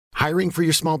Hiring for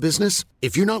your small business?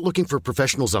 If you're not looking for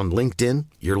professionals on LinkedIn,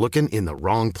 you're looking in the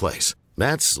wrong place.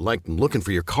 That's like looking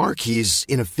for your car keys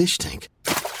in a fish tank.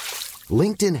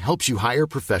 LinkedIn helps you hire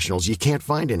professionals you can't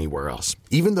find anywhere else,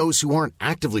 even those who aren't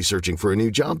actively searching for a new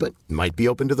job but might be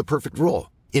open to the perfect role.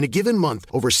 In a given month,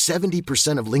 over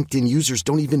 70% of LinkedIn users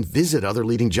don't even visit other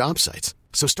leading job sites.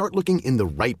 So start looking in the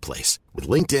right place. With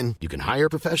LinkedIn, you can hire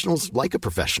professionals like a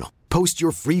professional. Post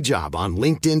your free job on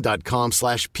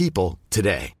linkedin.com/people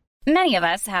today. Many of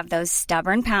us have those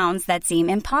stubborn pounds that seem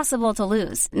impossible to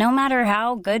lose, no matter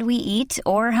how good we eat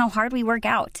or how hard we work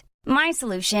out. My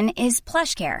solution is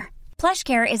PlushCare.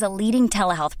 PlushCare is a leading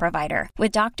telehealth provider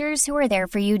with doctors who are there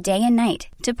for you day and night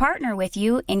to partner with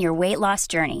you in your weight loss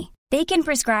journey. They can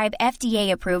prescribe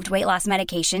FDA-approved weight loss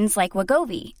medications like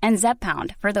Wegovy and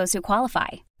Zepbound for those who qualify.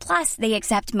 Plus, they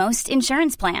accept most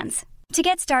insurance plans. To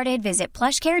get started, visit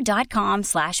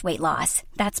plushcare.com/weightloss.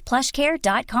 That's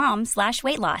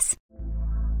plushcare.com/weightloss.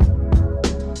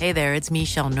 Hey there, it's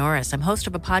Michelle Norris. I'm host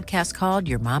of a podcast called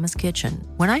Your Mama's Kitchen.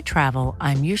 When I travel,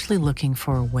 I'm usually looking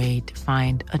for a way to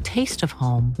find a taste of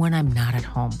home when I'm not at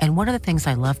home. And one of the things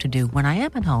I love to do when I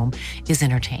am at home is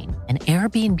entertain. And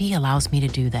Airbnb allows me to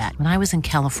do that. When I was in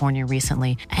California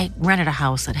recently, I rented a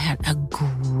house that had a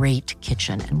great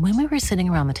kitchen. And when we were sitting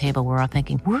around the table, we're all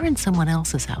thinking, we're in someone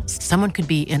else's house. Someone could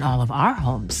be in all of our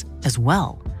homes as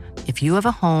well. If you have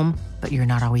a home, but you're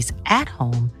not always at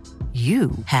home,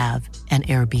 you have an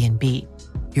Airbnb.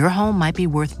 Your home might be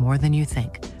worth more than you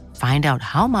think. Find out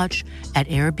how much at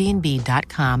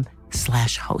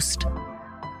airbnb.com/host.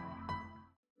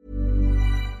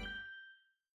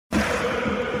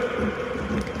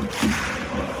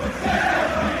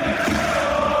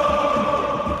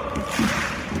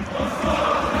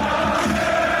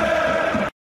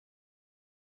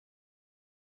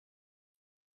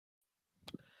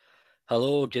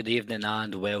 Hello, good evening,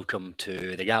 and welcome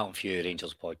to the Gallant Few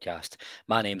Rangers podcast.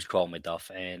 My name's Colin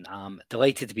McDuff, and I'm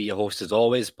delighted to be your host as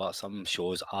always, but some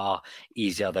shows are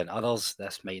easier than others.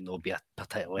 This might not be a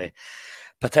particularly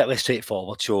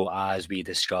straightforward show as we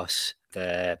discuss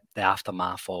the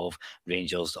aftermath of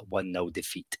Rangers' 1-0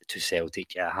 defeat to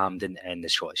Celtic at Hampden in the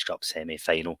Scottish Cup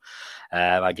semi-final.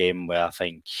 A game where I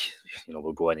think,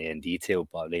 we'll go into it in detail,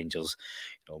 but Rangers,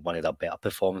 one of their better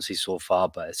performances so far,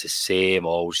 but it's the same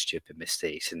old stupid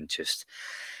mistakes and just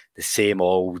the same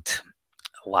old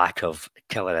lack of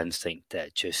killer instinct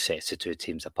that just sets the two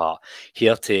teams apart.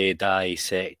 Here to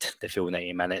dissect the full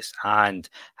 90 minutes and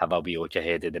have a wee look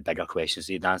ahead at the bigger questions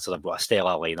need answered. I've got a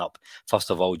stellar lineup. First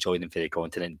of all, joining for the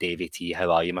continent, Davey T. How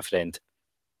are you, my friend?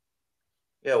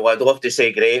 Yeah, well, I'd love to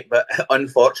say great, but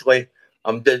unfortunately,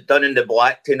 I'm done in the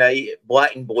black tonight.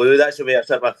 Black and blue, that's the way I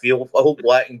sort of feel. I hope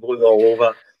black and blue all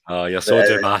over. Oh, you're so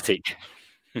dramatic.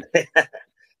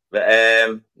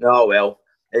 But no, well,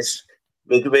 it's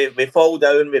we fall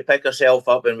down, we pick ourselves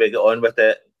up, and we get on with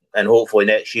it. And hopefully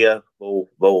next year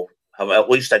we'll have at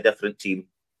least a different team.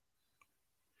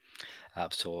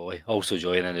 Absolutely. Also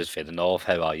joining us for the North.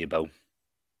 How are you, Bill?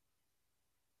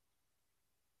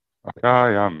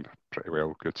 I am pretty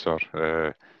well, good sir.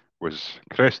 Was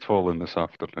crestfallen this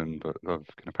afternoon, but I've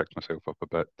kind of picked myself up a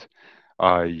bit.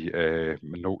 My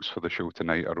notes for the show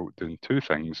tonight, I wrote down two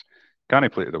things. Can he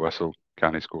play to the whistle?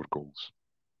 Can he score goals?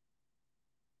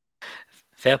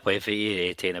 Fair play for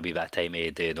you taking a wee bit of time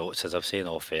to do notes. As I've said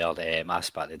off air, I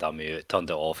spat the dummy out, turned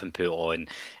it off and put on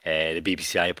the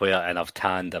BBC iPlayer, and I've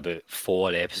tanned about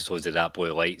 4 episodes of That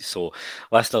Boy Lights. So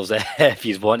listeners, if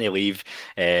you want to leave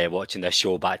watching this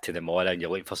show back to the morning and you're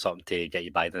looking for something to get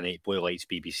you by the night, Boy Lights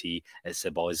BBC, it's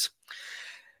the buzz.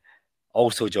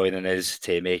 Also joining us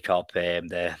to make up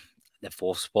the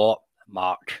fourth spot,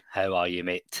 Mark. How are you,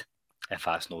 mate? If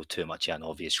that's not too much of an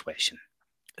obvious question.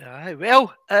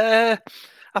 Well, I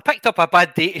picked up a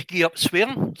bad day to gear up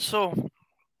swearing, so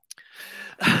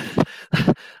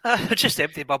I just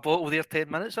emptied my bottle there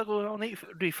 10 minutes ago. I'll need to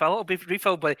refill it. It'll be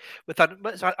refilled with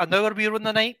an hour beer on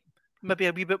the night, maybe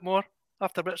a wee bit more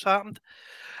after what's happened.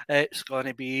 It's going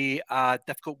to be a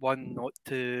difficult one not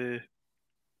to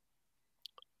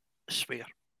swear,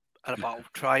 but I'll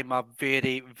try my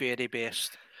very, very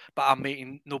best. But I'm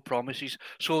making no promises.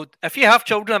 So if you have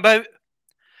children about,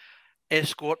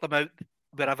 escort them out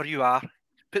wherever you are.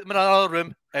 Put them in another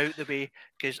room out the way,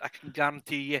 because I can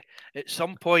guarantee you at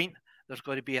some point there's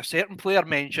going to be a certain player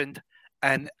mentioned,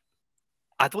 and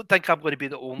I don't think I'm going to be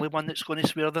the only one that's going to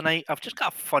swear the night. I've just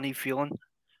got a funny feeling.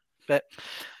 But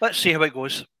let's see how it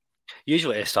goes.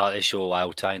 Usually at the start of the show,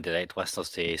 I'll try and direct listeners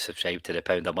to subscribe to the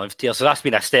 £1 a month tier. So that's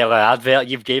been a stellar advert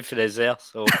you've gave for us there.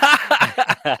 So,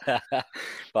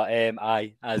 but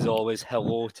aye, as always,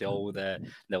 hello to all the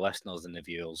listeners and the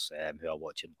viewers who are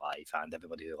watching live and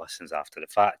everybody who listens after the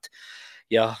fact.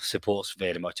 Yeah, support's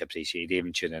very much appreciated.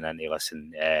 Even tuning in to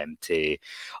listen to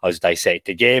us dissect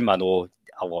the game. I know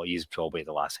a lot of you probably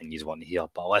the last thing you want to hear,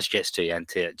 but let's get straight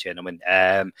into it, gentlemen.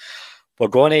 We're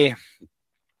going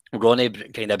to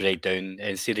kind of break down,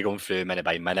 instead of going through minute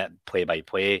by minute, play by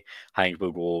play, I think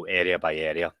we'll go area by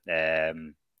area,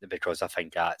 because I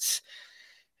think that's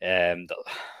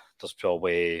there's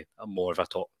probably more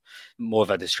of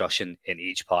a discussion in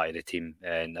each part of the team,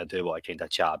 and I do want to kind of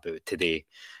chat about today,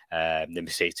 the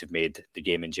mistakes we've made, the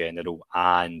game in general,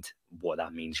 and what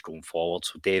that means going forward.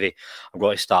 So, Davey, I'm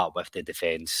going to start with the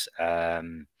defence.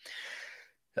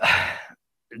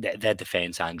 Their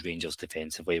defence and Rangers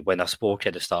defensively. When I spoke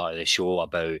at the start of the show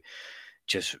about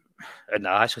and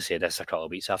I actually said this a couple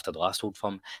of weeks after the last Old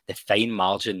Firm, the fine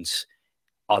margins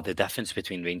are the difference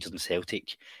between Rangers and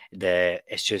Celtic.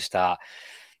 It's just that,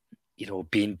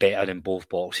 being better in both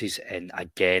boxes, and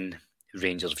again,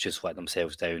 Rangers have just let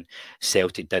themselves down.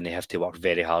 Celtic didn't have to work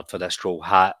very hard for this goal,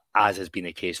 as has been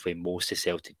the case with most of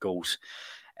Celtic goals.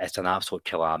 It's an absolute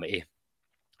calamity.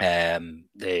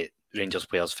 The Rangers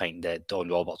players think that Don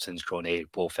Robertson's going to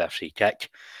go for a free kick.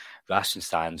 Rashton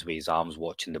stands with his arms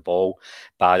watching the ball.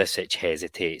 Barisic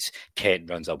hesitates. Kent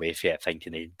runs away from it,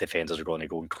 thinking the defenders are going to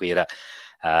go and clear it.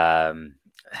 I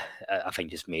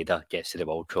think it's Maida gets to the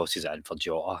ball, crosses it in for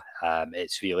Jota.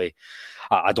 It's really,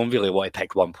 I don't really want to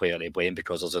pick one player to blame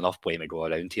because there's enough blame to go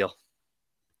around here.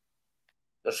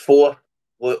 There's four.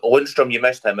 Lundstrom, you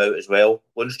missed him out as well.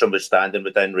 Lundstrom was standing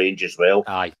within range as well.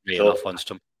 Aye, great enough,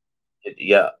 Lundstrom.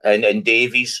 Yeah, and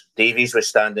Davies was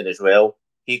standing as well.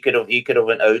 He could have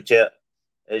went out to it.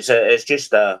 It's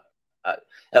just it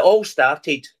all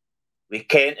started with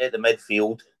Kent at the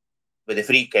midfield with a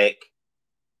free kick.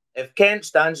 If Kent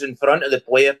stands in front of the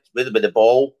player with the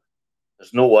ball,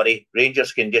 there's no worry.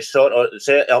 Rangers can just sort of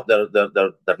set up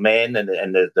their men in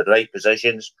the right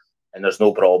positions, and there's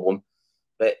no problem.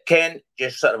 But Kent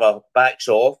just sort of backs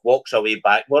off, walks away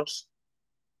backwards.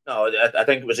 No, I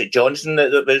think it was Johnson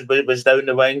that was down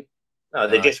the wing. No,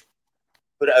 they just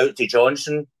put it out to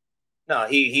Johnson. No,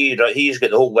 he's got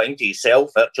the whole wing to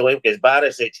himself virtually, because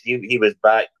Barisic he was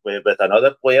back with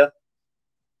another player,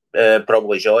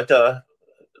 probably Jota,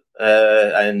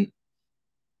 and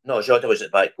no, Jota was at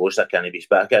the back post. I can't be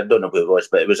back. I don't know who it was,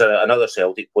 but it was another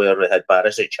Celtic player that had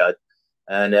Barisic had,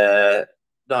 and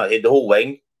no, he had the whole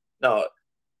wing. No,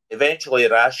 eventually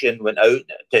Rashton went out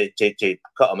to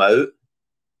cut him out.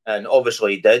 And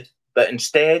obviously he did, but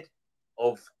instead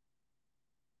of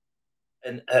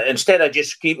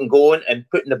just keeping going and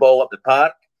putting the ball up the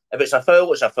park, if it's a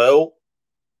foul, it's a foul.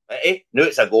 No,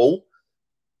 it's a goal,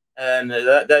 and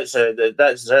that's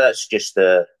just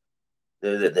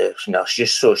it's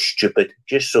just so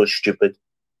stupid.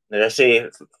 And I say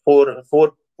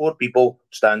four people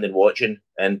standing watching,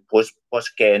 and plus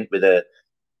Kent with the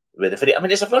free. I mean,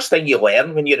 it's the first thing you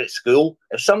learn when you're at school.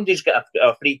 If somebody's got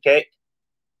a free kick,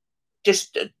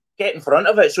 just get in front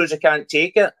of it so as they can't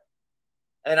take it.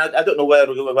 And I don't know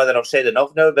whether I've said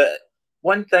enough now, but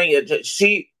one thing,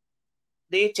 see,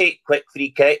 they take quick free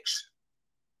kicks.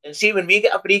 And see, when we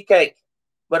get a free kick,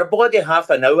 we're a bloody half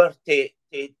an hour to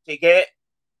get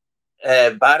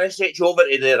Barisic over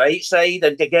to the right side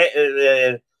and to get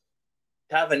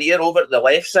Tavernier over to the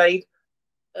left side.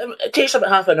 It takes about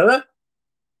half an hour.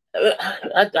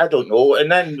 I don't know.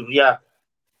 And then, yeah.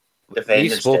 We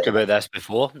spoke about this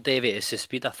before, David. It's the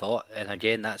speed of thought, and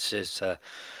again, that's just the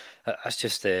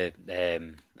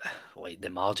like the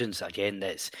margins. Again,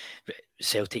 that's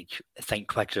Celtic think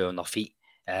quicker on their feet.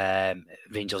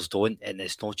 Rangers don't, and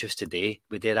it's not just today.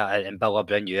 We did that, and Bill, I'll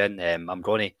bring you in. I'm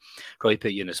going to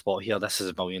put you in the spot here. This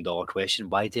is $1 million question.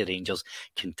 Why do Rangers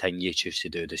continue choose to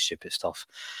do the stupid stuff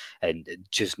and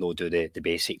just not do the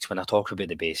basics? When I talk about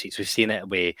the basics, we've seen it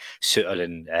with Suter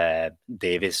and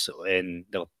Davis in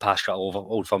the past couple of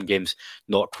Old Firm games,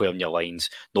 not clearing your lines,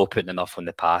 not putting enough on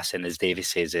the pass, and as Davis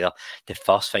says there, the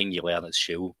first thing you learn at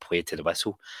school, play to the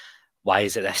whistle. Why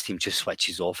is it this team just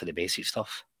switches off of the basic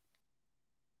stuff?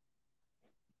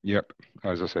 Yep,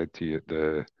 as I said to you at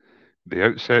the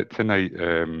outset tonight,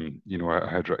 I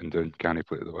had written down, can he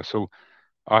play to the whistle?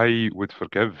 I would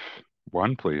forgive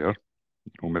one player,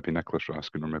 maybe Nicholas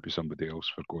Raskin or maybe somebody else,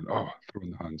 for going,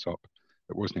 throwing the hands up.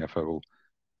 It wasn't a foul,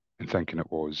 and thinking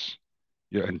it was.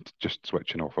 Yeah, and just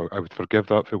switching off. I would forgive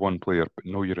that for one player, but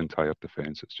no, your entire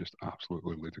defence. It's just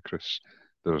absolutely ludicrous.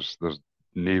 There's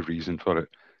no reason for it,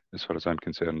 as far as I'm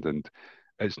concerned. And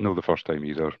it's not the first time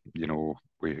either. You know,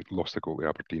 we lost a goal to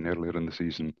Aberdeen earlier in the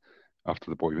season after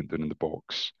the boy went down in the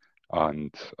box,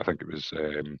 and I think it was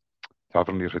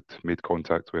Tavernier had made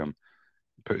contact with him,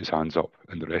 put his hands up,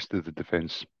 and the rest of the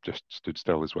defence just stood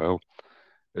still as well.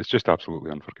 It's just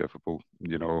absolutely unforgivable,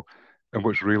 you know. And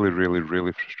what's really, really,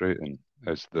 really frustrating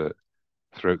is that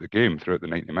throughout the game, throughout the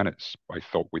 90 minutes, I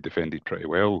thought we defended pretty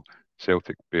well.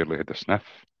 Celtic barely had a sniff.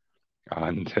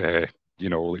 And, you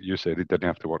know, like you said, they didn't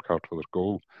have to work hard for their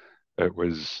goal. It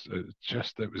was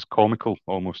comical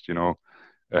almost, you know.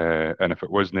 And if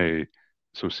it wasn't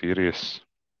so serious,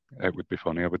 it would be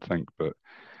funny, I would think. But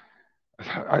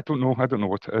I don't know. I don't know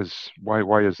what it is.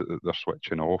 Why is it that they're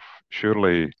switching off?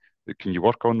 Surely, can you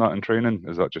work on that in training?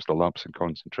 Is that just a lapse in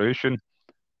concentration?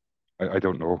 I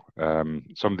don't know.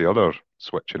 Some of the other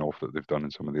switching off that they've done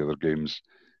in some of the other games,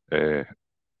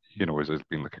 you know, has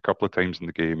been like a couple of times in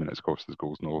the game and it's cost us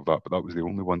goals and all of that. But that was the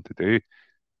only one today.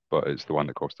 But it's the one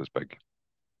that cost us big.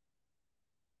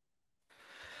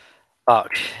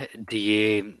 Mark, do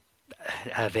you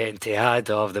have anything to add,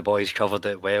 or have the boys covered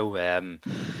it well?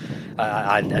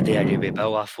 I do agree with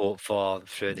Bill. I thought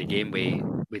throughout the game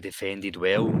we defended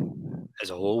well as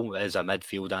a whole, as a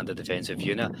midfield and a defensive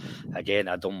unit. Again,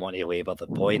 I don't want to labour the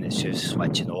point, it's just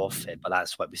switching off, but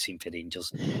that's what we've seen for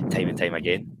Rangers time and time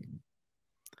again.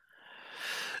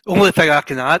 The only thing I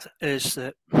can add is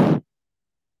that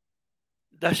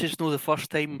this is not the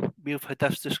first time we've had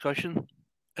this discussion,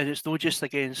 and it's not just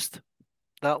against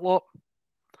that lot.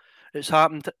 It's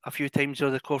happened a few times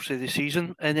over the course of the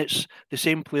season, and it's the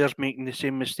same players making the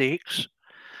same mistakes.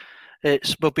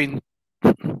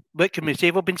 What can we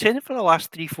say? We've been saying it for the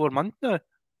last 3-4 months now.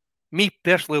 Me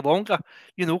personally longer.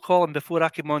 You know, Colin, before I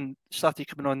started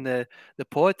coming on the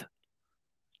pod,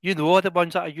 you know, all the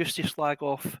ones that I used to slag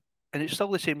off, and it's still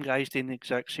the same guys doing the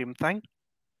exact same thing.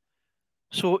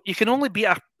 So you can only beat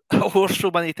a horse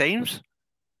so many times.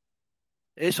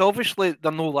 It's obviously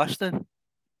they're no listening.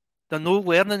 They're no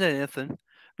learning anything.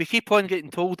 We keep on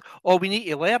getting told, oh, we need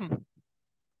to learn.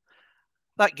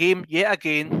 That game, yet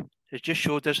again, has just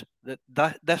showed us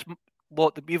that this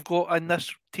lot that we've got in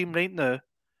this team right now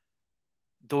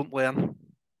don't learn.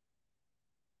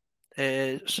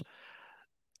 It's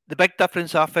the big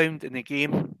difference I found in the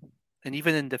game, and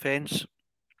even in defence,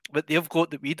 what they've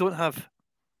got that we don't have.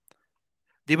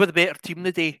 They were the better team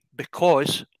today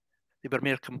because they were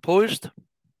more composed.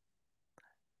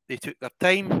 They took their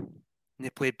time, and they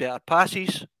played better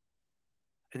passes,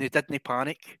 and they didn't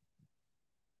panic.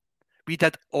 We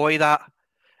did all that.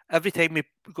 Every time we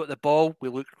got the ball, we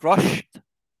looked rushed. There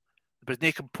was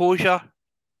no composure.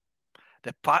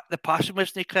 The passing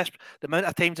wasn't crisp. The amount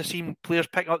of times I've seen players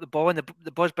pick up the ball and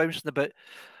the ball's bouncing about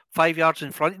 5 yards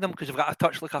in front of them because they've got a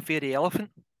touch like a fairy elephant.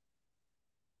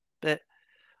 But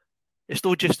it's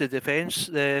not just the defence.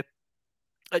 As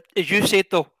you said,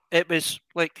 though, it was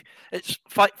like it's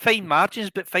fine margins,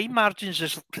 but fine margins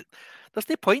is there's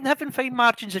no point in having fine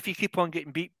margins if you keep on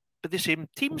getting beat by the same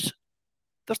teams.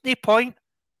 There's no point.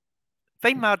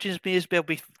 Fine margins may as well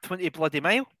be 20 bloody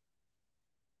mile.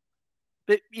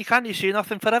 But you can't say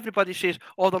nothing for everybody says,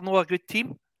 oh, they're not a good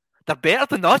team. They're better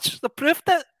than us. They proved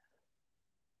it.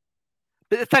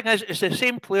 But the thing is, it's the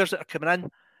same players that are coming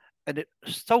in, and it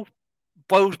still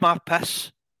boils my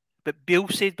piss. But Bill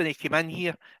said when he came in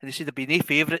here, and he said there'd be no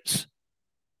favourites.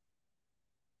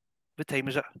 What time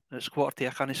is it? It's 1:45.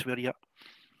 I can't swear yet.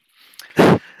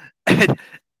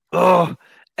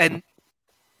 and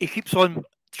he keeps on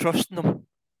trusting them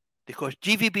because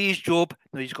GVB's job.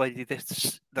 No, he's going to do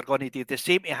this. They're going to do the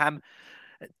same to him.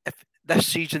 If this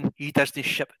season he doesn't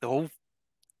ship the whole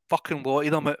fucking lot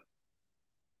of them out.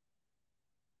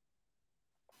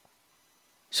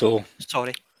 So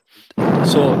sorry.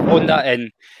 So on that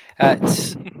end,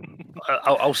 it's.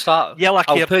 I'll start. Yeah,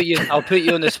 I'll put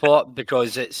you on the spot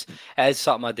because it is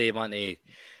something I do want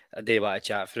to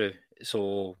chat through.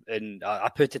 So, and I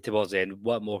put it towards the end.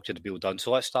 What more could Beale done?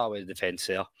 So let's start with the defence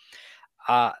there.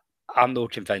 I'm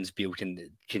not convinced Beale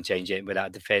can change it with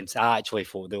that defence. I actually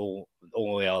thought the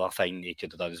only other thing he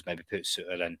could have done is maybe put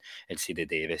Suter in instead of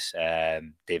Davis.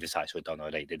 Davis actually done all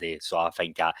right today. So I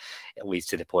think that it leads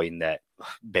to the point that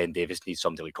Ben Davis needs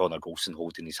somebody like Connor Golson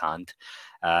holding his hand.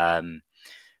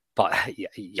 But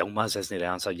Yilmaz isn't the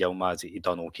answer. Yilmaz, he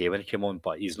done okay when he came on,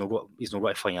 but he's not got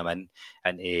to fling him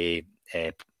into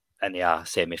a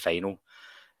semi-final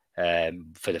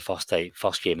for the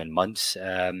first game in months.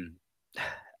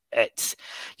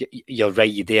 You're right.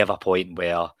 You do have a point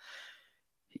where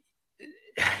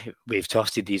we've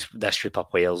trusted this group of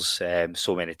players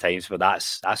so many times, but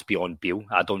that's beyond Beale.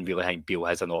 I don't really think Beale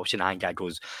has an option. I think that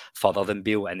goes further than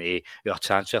Beale into our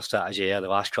transfer strategy the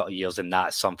last couple of years, and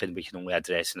that's something we can only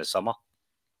address in the summer.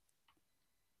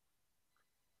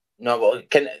 No, well,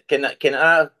 can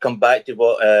I come back to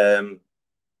what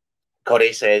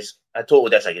Curry says? I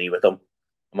totally disagree with him.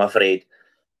 I'm afraid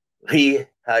we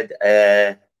had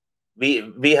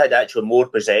we had actually more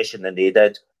possession than they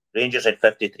did. Rangers had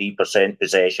 53%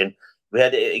 possession. We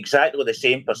had exactly the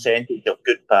same percentage of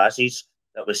good passes.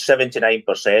 That was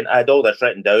 79%. I had all this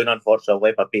written down,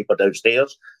 unfortunately, my paper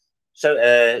downstairs. So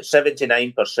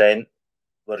 79%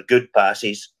 were good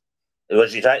passes. It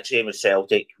was the exact same as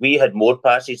Celtic. We had more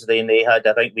passes than they had.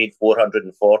 I think we had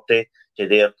 440 to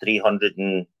their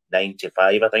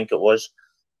 395, I think it was.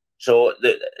 So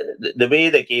the way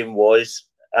the game was,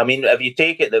 I mean, if you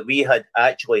take it that we had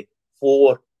actually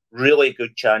 4 really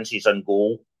good chances on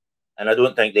goal, and I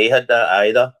don't think they had that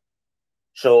either.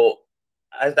 So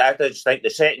I just think the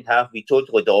second half we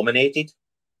totally dominated.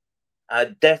 I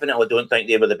definitely don't think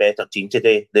they were the better team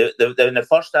today. In the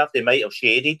first half, they might have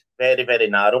shaded very, very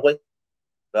narrowly,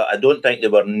 but I don't think they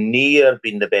were near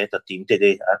being the better team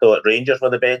today. I thought Rangers were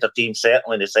the better team,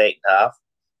 certainly in the second half.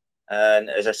 And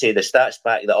as I say, the stats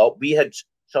back that up. We had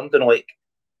something like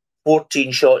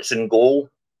 14 shots in goal,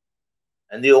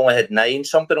 and they only had 9,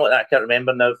 something like that. I can't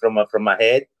remember now from my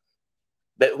head.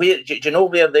 But do you know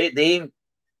where they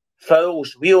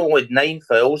fouls? We only had 9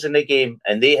 fouls in the game,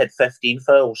 and they had 15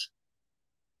 fouls.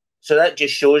 So that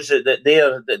just shows that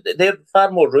they're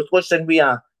far more ruthless than we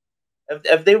are.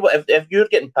 If you're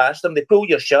getting past them, they pull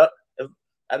your shirt.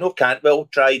 I know Cantwell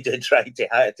tried to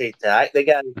hack the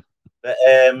guy, but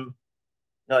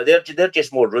no, they're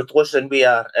just more ruthless than we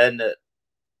are, and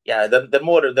they're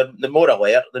more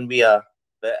alert than we are.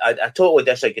 But I totally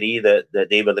disagree that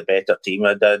they were the better team.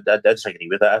 I disagree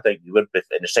with that. I think we were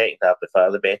in the second half by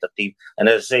far the better team. And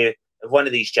as I say, if one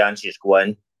of these chances go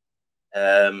in,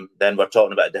 then we're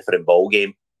talking about a different ball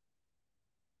game.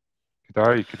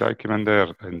 Could I come in there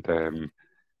and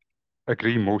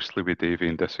agree mostly with Davey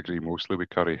and disagree mostly with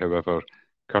Curry? However,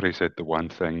 Curry said the one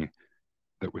thing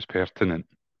that was pertinent,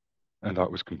 and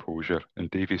that was composure. And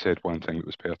Davey said one thing that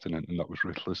was pertinent, and that was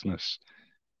ruthlessness.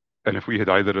 And if we had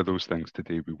either of those things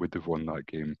today, we would have won that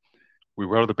game. We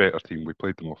were the better team. We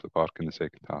played them off the park in the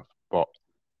second half, but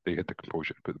they had the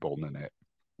composure to put the ball in the net.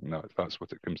 And that's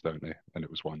what it comes down to, and it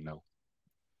was 1-0.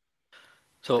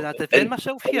 So, can I defend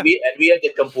myself here? And we had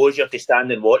the composure to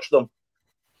stand and watch them.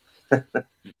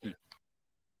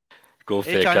 Go for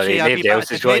it, Curry. Nobody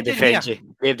else is going to defend you.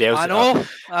 Nobody else. I know.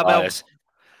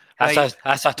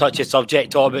 That's a touchy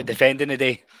subject, all about defending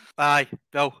today. Aye,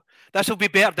 well, this will be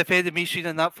better defending me seeing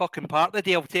in that fucking part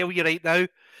today, I'll tell you right now.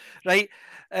 Right?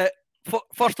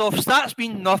 First off, stats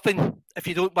mean nothing if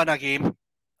you don't win a game.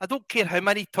 I don't care how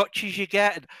many touches you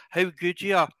get and how good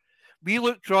you are. We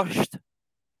looked rushed.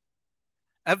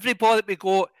 Every ball that we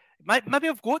got, maybe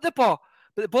I've got the ball,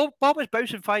 but the ball was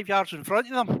bouncing 5 yards in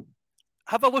front of them.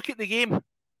 Have a look at the game.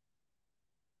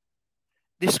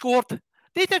 They scored.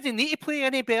 They didn't need to play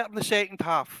any better in the second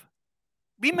half.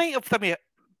 We might have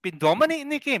been dominating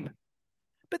the game,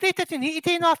 but they didn't need to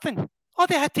do nothing. All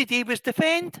they had to do was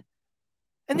defend.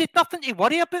 And they had nothing to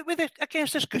worry about with it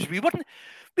against us because we weren't.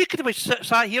 We could have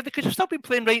sat here, they could have still been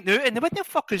playing right now, and they wouldn't have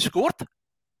fucking scored.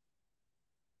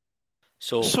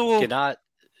 So can I,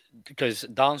 because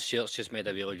Dan Stewart's just made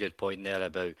a really good point there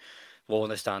about lowering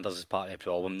the standards is part of the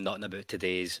problem. Nothing about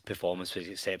today's performance was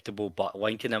acceptable, but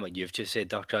linking in what you've just said,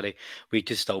 Dirk Curry, we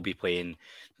could still be playing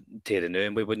to the new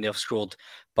and we wouldn't have scored.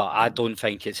 But I don't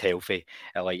think it's healthy,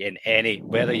 like in any,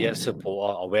 whether you're a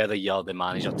supporter or whether you're the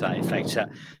manager trying to fix it.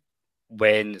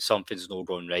 When something's not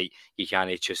going right, you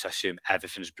can't just assume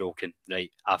everything's broken, right?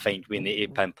 I think we need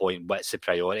to pinpoint what's the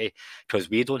priority, because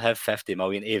we don't have 50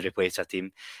 million to replace a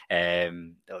team.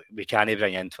 We can't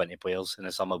bring in 20 players in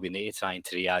the summer. We need to try and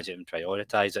triage it and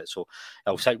prioritise it. So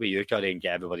I'll stick with you, Curry, and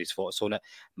get everybody's thoughts on it.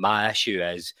 My issue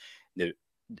is,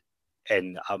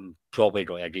 and I'm probably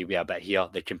going to agree with you a bit here,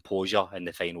 the composure in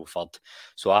the final third.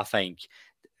 So I think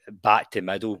back to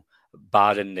middle,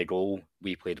 barring the goal,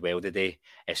 we played well today.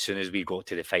 As soon as we got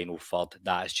to the final third,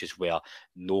 that is just where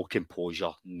no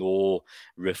composure, no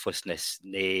ruthlessness,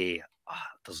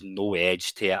 there's no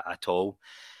edge to it at all.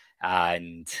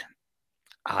 And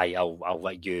I'll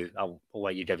let you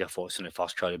give your thoughts on the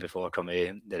first, Curry, before I come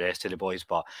to the rest of the boys.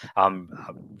 But I'm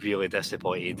really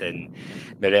disappointed in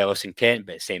Morelos and Kent,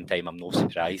 but at the same time, I'm not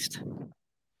surprised.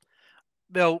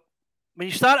 Well, when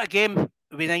you start a game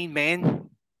with 9 men,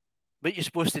 what you're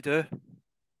supposed to do?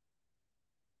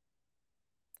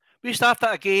 We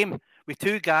started a game with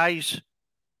 2 guys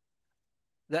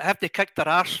that have to kick their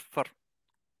arse for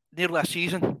nearly a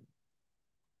season.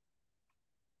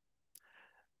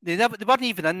 They weren't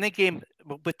even in the game.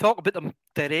 We talk about them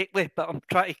directly, but I'm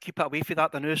trying to keep it away from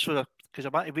that now, so because I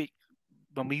want to wait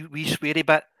when we swear a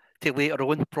bit to later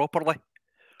on properly.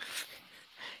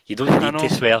 You don't need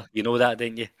to swear. You know that,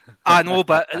 didn't you? I know,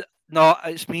 but no,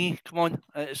 it's me. Come on.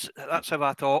 That's how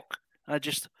I talk.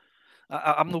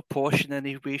 I'm not posh in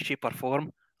any way, shape or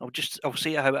form. I'll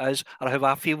say it how it is, or how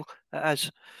I feel it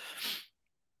is.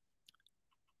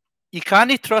 You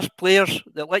can't trust players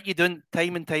that let you down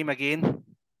time and time again.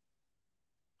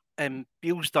 And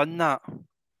Beale's done that.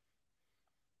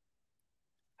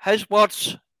 His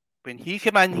words, when he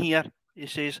came in here, he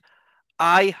says,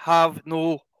 I have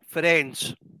no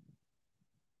friends.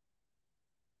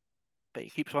 But he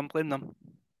keeps on playing them.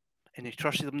 And he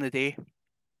trusted them today.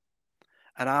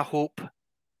 And I hope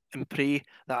and pray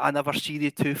that I never see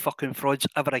the two fucking frauds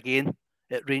ever again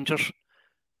at Rangers.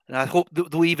 And I hope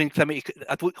they'll even come.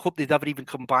 I don't hope they never even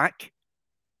come back,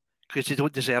 because they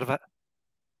don't deserve it.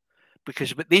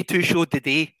 Because what they two showed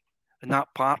today in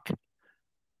that park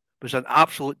was an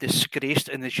absolute disgrace,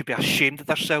 and they should be ashamed of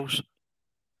themselves.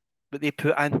 What they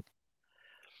put in.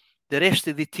 The rest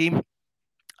of the team,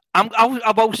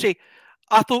 I will say,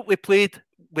 I thought we played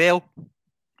well.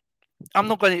 I'm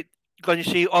not going to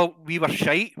say, oh, we were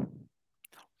shite.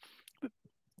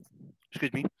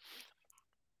 Excuse me.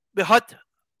 We had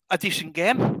a decent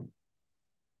game,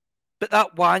 but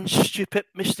that one stupid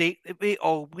mistake that we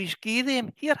always give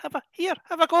them. Here, have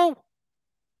a goal.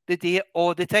 They do it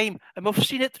all the time, and we've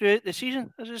seen it throughout the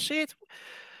season, as I said.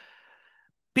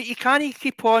 But you can't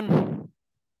keep on,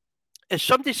 as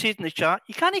somebody said in the chat,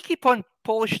 you can't keep on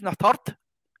polishing a turd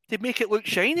to make it look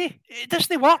shiny. It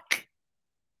doesn't work.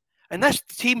 And this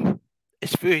team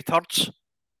is full of turds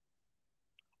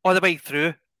all the way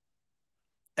through.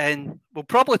 And we'll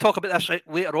probably talk about this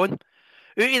later on. Out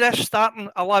of this starting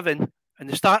 11 and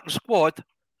the starting squad,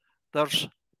 there's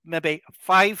maybe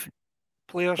 5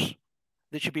 players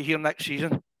that should be here next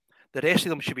season. The rest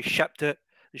of them should be shipped out.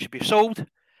 They should be sold,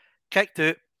 kicked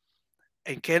out,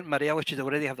 and Kent Morelli should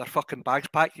already have their fucking bags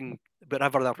packed and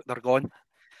wherever they're gone.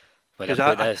 Because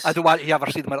I don't want to ever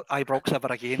see them at Ibrox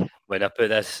ever again. When I put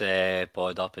this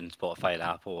pod up in Spotify and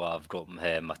Apple, I've got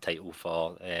my title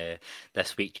for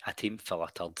this week, A Team Full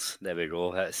of Turds. There we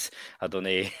go. I don't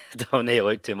need to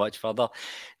look too much further.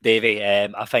 Davey,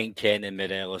 I think Ken and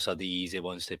Morelos are the easy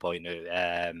ones to point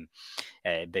out.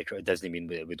 Because it doesn't mean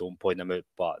we don't point them out,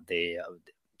 but they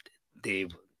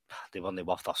weren't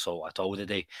worth their salt at all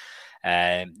today.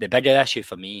 The bigger issue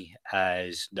for me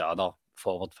is the other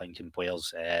forward-thinking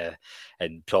players,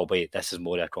 and probably this is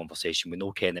more a conversation. We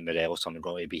know Ken and Morelos are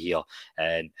going to be here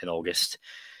in August,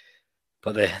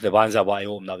 but the ones I want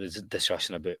to open up is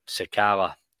discussion about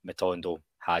Sakala, Matondo,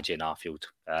 Hagi and Arfield,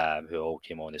 who all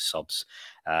came on as subs.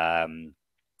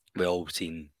 We all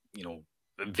seen,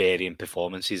 varying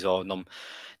performances on them.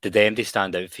 Did they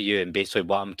stand out for you? And basically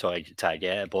what I'm trying to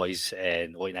get at, boys,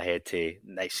 and looking ahead to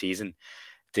next season,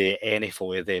 do any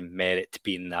 4 of them merit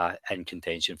being in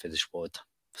contention for the squad?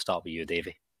 Start with you,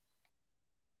 Davey.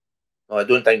 Well, I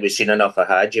don't think we've seen enough of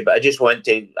Hagi, but I just want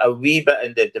to a wee bit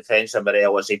in the defence of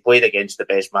Morelos. He played against the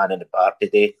best man in the park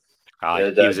today. He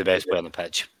was the best player on the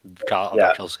pitch. Carter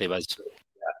Vickers, he was.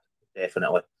 Yeah,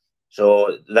 definitely.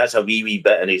 So that's a wee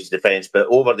bit in his defence. But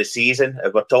over the season,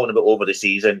 if we're talking about over the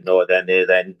season, no,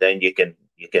 then you can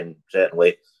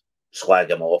certainly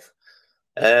slag him off.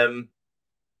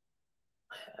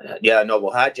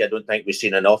 Hagi, I don't think we've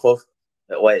seen enough of.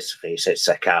 But let's face it,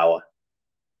 Sakala,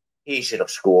 he should have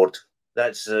scored.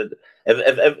 That's if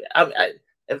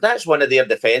that's one of their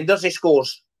defenders, he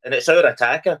scores, and it's our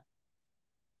attacker.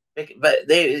 But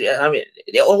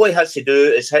all he has to do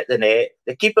is hit the net.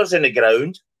 The keeper's in the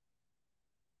ground.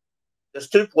 There's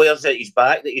 2 players at his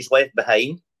back that he's left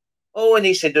behind. All he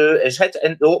needs to do is hit it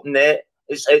in the open net.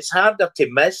 It's harder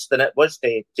to miss than it was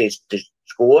to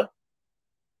score.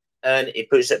 And he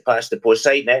puts it past the post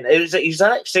side net. It was the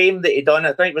exact same that he done.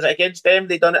 I think was it against them.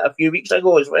 They done it a few weeks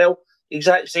ago as well.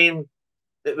 Exact same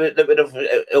that would have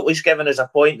at least given us a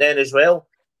point then as well.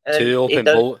 And 2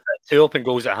 open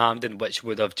goals at Hampden, which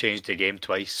would have changed the game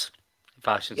twice.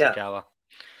 Fashion Sakala.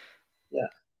 Yeah.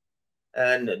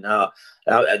 And no,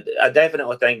 I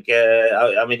definitely think.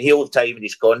 He'll have time in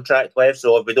his contract left.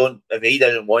 So if he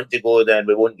doesn't want to go, then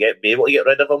we won't be able to get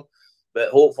rid of him. But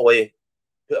hopefully,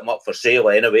 put him up for sale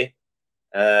anyway.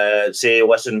 Say,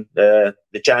 listen, the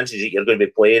chances that you're going to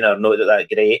be playing are not that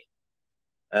great,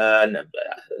 and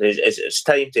it's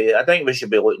time to. I think we should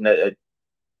be looking at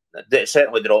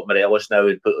certainly drop Morelos now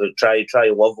and try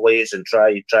Lovelace and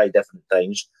try different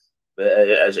things. But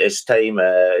it's time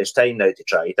now to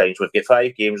try things. We've got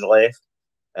 5 games left,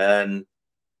 and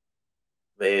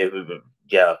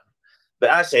yeah. But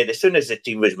I said, as soon as the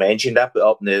team was mentioned, I put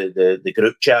up in the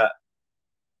group chat.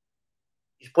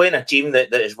 He's playing a team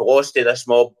that has lost to this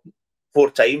mob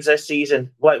 4 times this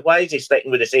season. Why is he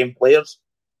sticking with the same players?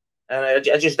 And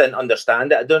I just didn't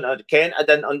understand it. I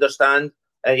didn't understand.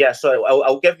 Yeah, so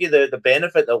I'll give you the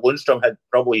benefit that Lundstram had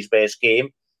probably his best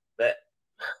game, but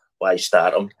why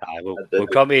start him? We'll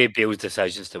come to Bale's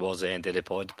decisions towards the end of the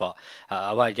pod, but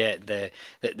I want to get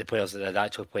the players that had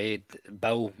actually played.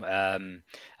 Bill,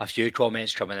 a few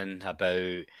comments coming in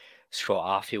about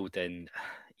Scott Arfield, and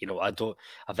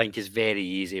I think it's very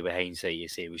easy with hindsight to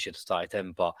say we should have started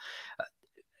him, but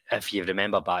if you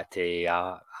remember back to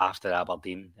after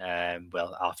Aberdeen,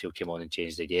 Arfield came on and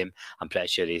changed the game. I'm pretty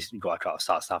sure he's got a couple of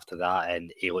starts after that,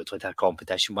 and he looked like a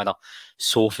competition winner.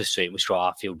 So frustrating with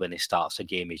Scott Arfield when he starts a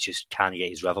game, he just can't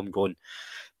get his rhythm going.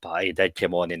 But he did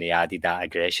come on and he added that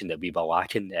aggression that we were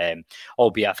lacking.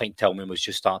 Albeit I think Tillman was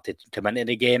just starting to come into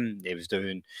the game. He was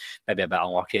doing maybe a bit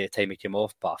unlucky at the time he came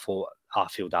off, but I thought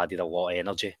Arfield added a lot of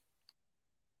energy.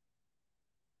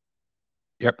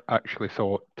 Yep, actually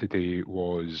thought today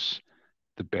was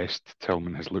the best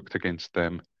Tillman has looked against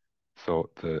them.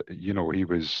 Thought that, he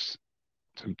was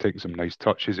taking some nice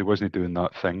touches. He wasn't doing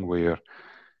that thing where,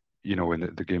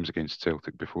 in the games against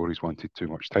Celtic before, he's wanted too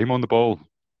much time on the ball.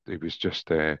 He was just,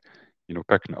 picking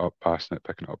it up, passing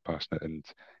it, and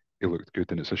he looked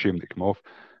good, and it's a shame that he came off.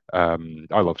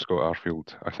 I love Scott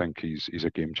Arfield. I think he's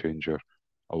a game changer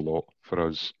a lot for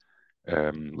us.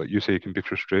 Like you say, it can be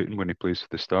frustrating when he plays for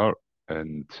the start.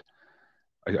 And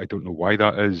I don't know why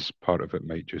that is. Part of it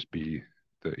might just be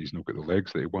that he's not got the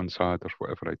legs that he once had or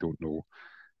whatever. I don't know.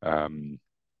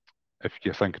 If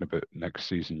you're thinking about next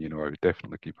season, I would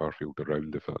definitely keep Arfield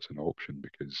around if that's an option,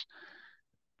 because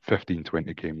 15,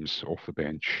 20 games off the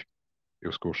bench,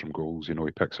 he'll score some goals. He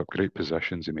picks up great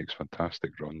positions. He makes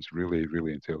fantastic runs. Really,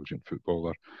 really intelligent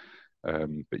footballer.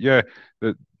 But yeah,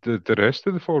 the rest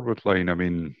of the forward line, I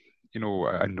mean, I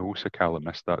know Sakala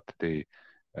missed that today.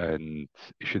 And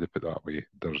he should have put that away.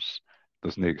 There's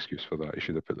no excuse for that. He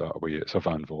should have put that away. It's a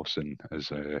Van Vossen, as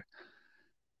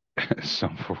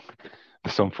some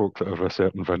folk that have a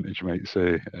certain vintage might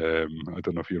say. I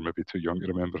don't know if you're maybe too young to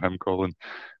remember him, Colin.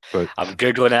 But I'm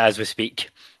googling it as we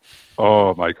speak.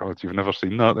 Oh my God, you've never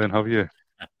seen that then, have you?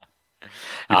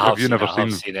 I've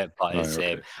seen it, but it's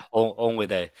okay. Only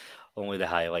the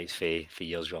highlights for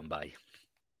years gone by.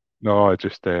 No,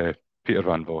 just Peter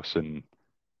Van Vossen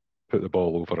put the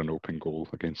ball over an open goal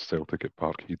against Celtic at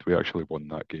Parkhead. We actually won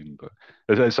that game, but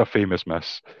it's a famous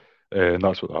miss. And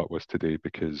that's what that was today,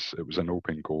 because it was an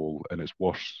open goal, and it's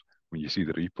worse when you see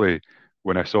the replay.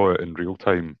 When I saw it in real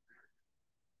time,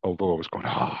 although I was going,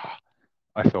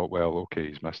 I thought, well, okay,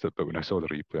 he's missed it. But when I saw the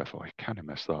replay, I thought, I can't have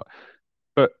missed that.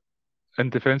 But in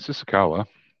defence of Sakala,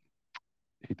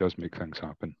 he does make things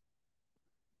happen.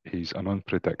 He's an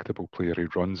unpredictable player. He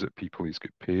runs at people. He's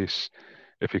got pace.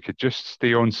 If he could just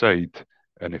stay on side,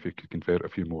 and if he could convert a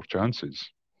few more chances,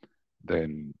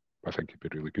 then I think he'd be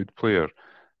a really good player.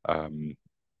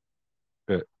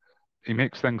 But he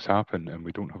makes things happen, and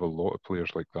we don't have a lot of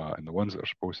players like that. And the ones that are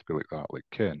supposed to be like that, like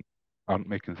Kent, aren't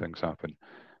making things happen.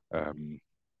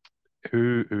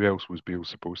 Who else was Bale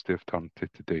supposed to have turned to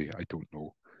today? I don't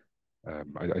know.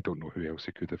 I don't know who else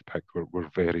he could have picked. We're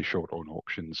very short on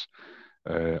options.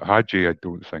 Hadji, I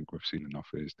don't think we've seen enough,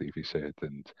 as Davey said,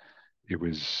 and it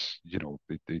was,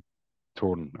 the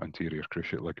torn anterior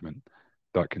cruciate ligament.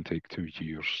 That can take 2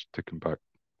 years to come back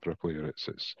for a player.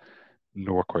 It's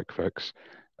no a quick fix.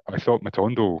 I thought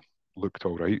Matondo looked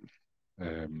all right.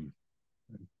 A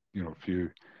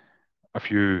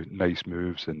few nice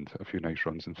moves and a few nice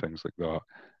runs and things like that.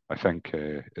 I think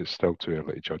it's still too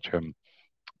early to judge him.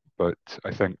 But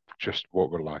I think just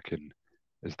what we're lacking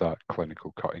is that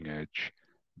clinical cutting edge,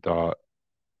 that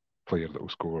player that will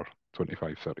score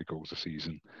 25, 30 goals a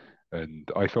season. And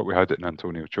I thought we had it in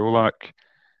Antonio Colak.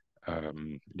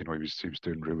 He was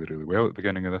doing really, really well at the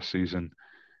beginning of this season.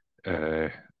 I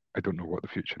don't know what the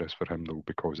future is for him, though,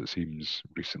 because it seems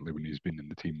recently when he's been in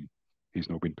the team, he's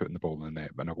not been putting the ball in the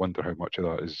net. And I wonder how much of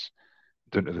that is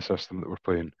down to the system that we're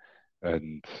playing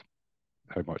and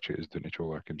how much it is down to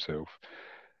Colak himself.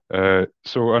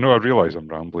 So I know I realise I'm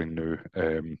rambling now,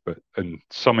 but in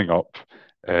summing up,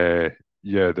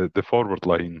 the forward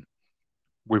line,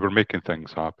 we were making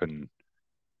things happen.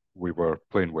 We were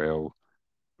playing well,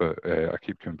 but I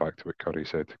keep coming back to what Curry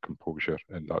said, composure,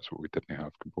 and that's what we didn't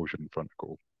have, composure in front of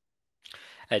goal.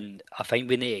 And I think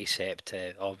we need to accept,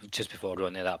 just before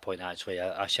going to that point, actually,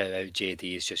 I shout out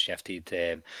JD has just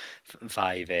shifted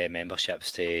 5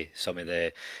 memberships to some of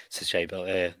the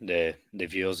subscribers, the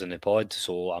viewers in the pod.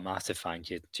 So a massive thank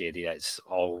you, JD. That's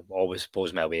always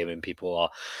blows me away when people are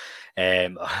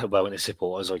willing to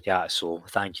support us like that. So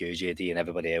thank you, JD, and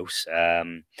everybody else.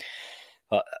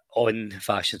 on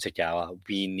Fashion Sakala,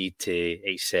 we need to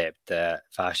accept that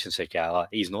Fashion Sakala,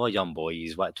 he's not a young boy.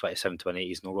 He's 27, 28.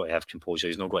 He's not going to have composure.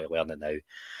 He's not going to learn it now.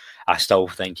 I still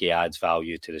think he adds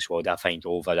value to the squad. I think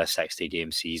over a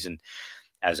 60-game season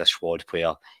as a squad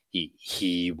player,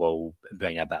 he will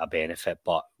bring a bit of benefit.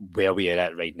 But where we are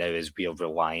at right now is we are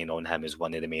relying on him as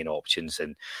one of the main options.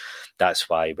 And that's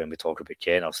why when we talk about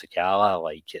Kent or Sakala,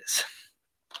 like it's...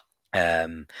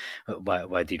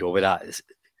 where do you go with that?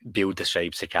 Bill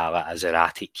describes Sakala as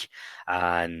erratic,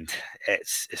 and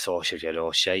it's all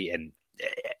shite. And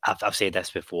I've said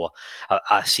this before.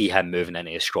 I see him moving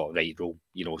into a Scott Wright role,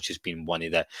 just being one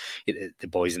of the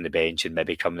boys in the bench and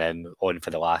maybe coming in on for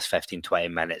the last 15, 20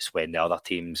 minutes when the other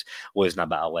team's losing a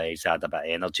bit of legs, add a bit of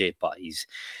energy. But he's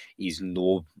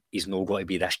no going to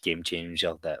be this game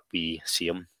changer that we see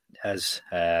him as.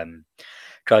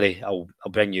 Curry, I'll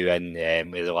bring you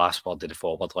in with the last word of the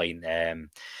forward line.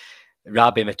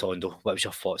 Rabbi Matondo, what was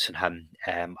your thoughts on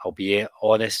him? I'll be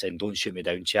honest and don't shoot me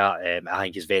down, chat. I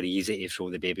think it's very easy to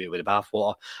throw the baby out with the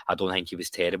bathwater. I don't think he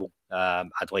was terrible.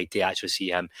 I'd like to actually see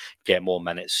him get more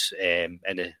minutes in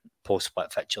the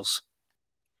post-split fixtures.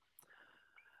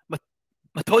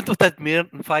 Matondo did more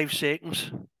in 5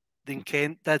 seconds than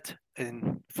Kent did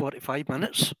in 45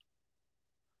 minutes.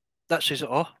 That says it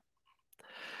all.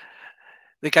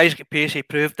 The guy's got pace, he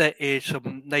proved it. He had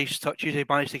some nice touches, he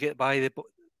managed to get by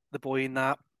the boy in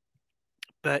that.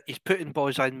 But he's putting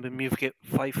boys in when we've got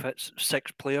 5 hits,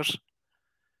 6 players.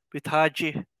 With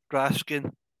Hadji,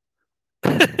 Raskin,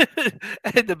 in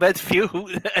the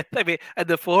midfield, I mean, in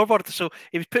the forward. So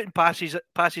he was putting passes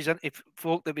into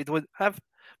folk that we don't have.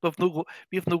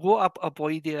 We've no got a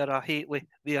boy there, a Haitley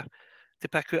there, to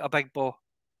pick out a big ball.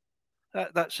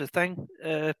 That's the thing.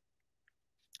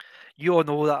 You all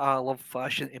know that I love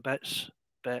Fashion to bits,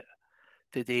 but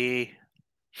today,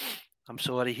 I'm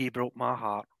sorry, he broke my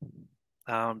heart.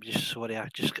 I'm just sorry, I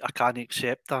can't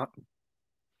accept that.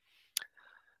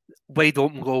 Wide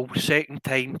open goal, second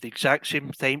time, the exact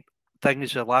same thing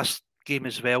as the last game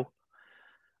as well.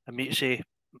 I mean to say,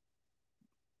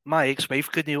 my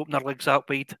ex-wife couldn't open her legs that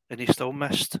wide and he still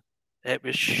missed. It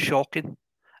was shocking,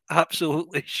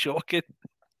 absolutely shocking.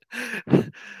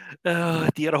 Oh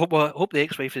dear, I hope the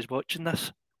ex-wife is watching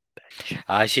this.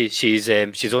 She's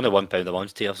only £1 a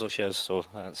month to her, so she is. So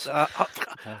that's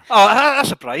that's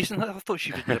surprising. I thought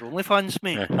she was your OnlyFans,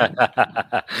 mate.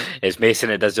 It's Mason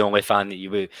that does the OnlyFans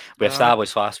that we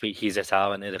established last week. He's a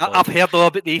talent. I've heard all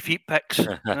about the feet pics.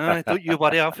 Don't you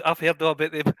worry. I've heard all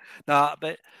about them. Nah,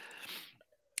 but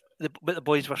what the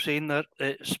boys were saying there,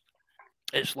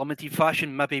 it's limited.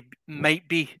 Fashion might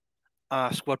be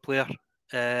a squad player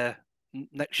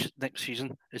next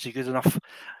season. Is he good enough?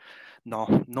 No.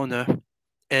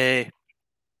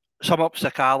 Sum up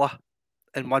Sakala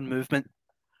in one movement.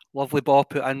 Lovely ball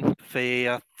put in for,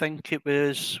 I think it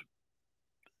was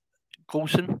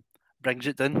Golson. Brings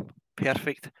it down.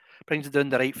 Perfect. Brings it down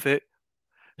the right foot.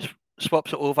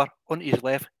 Swaps it over onto his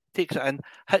left. Takes it in.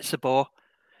 Hits the ball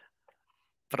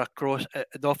for a cross.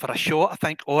 For a shot, I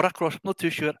think, or a cross. I'm not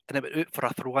too sure. And it went out for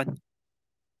a throw in.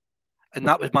 And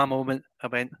that was my moment. I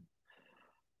went,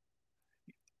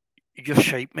 "You're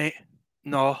shite, mate.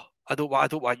 No, I don't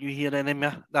want you here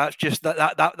anymore." That's just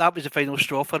that was the final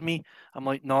straw for me. I'm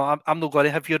like, no, I'm not going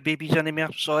to have your babies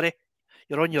anymore. Sorry,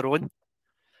 you're on your own.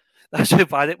 That's how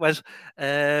bad it was.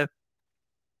 Can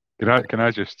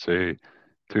I just say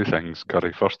 2 things,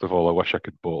 Curry? First of all, I wish I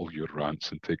could bottle your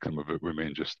rants and take them about with me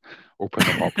and just open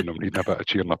them up when I'm needing a bit of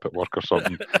cheering up at work or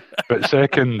something. But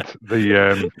second,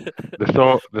 the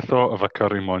thought of a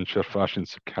Curry Muncher Fashion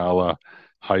Sakala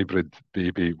hybrid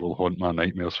baby will haunt my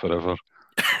nightmares forever.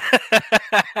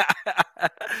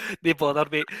 They bother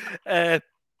me.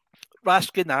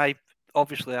 Raskin, I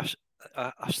obviously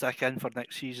a stick in for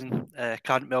next season.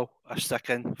 Cantwell, a stick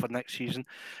in for next season.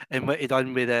 And what he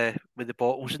done with the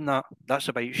bottles and that's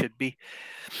about it should be.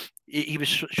 He was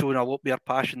showing a lot more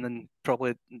passion than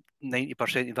probably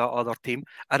 90% of that other team.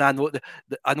 And I know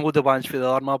the ones for the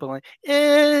Armagh be like,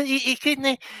 he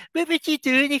couldn't. What was he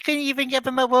doing? He couldn't even give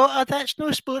him a water. That's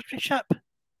no sportsmanship.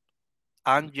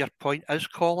 And your point is,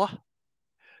 Collar,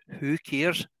 who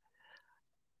cares?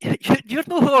 You're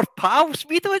not our pals.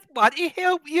 We don't want to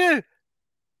help you.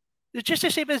 It's just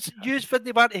the same as you when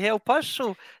they want to help us.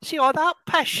 So, see all that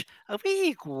pish. Away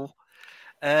you go.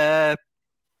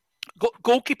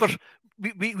 Goalkeepers,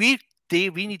 we need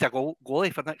a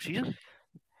goalie for next season.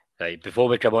 Right, before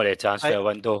we come on to the transfer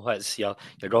window, you're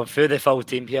going through the full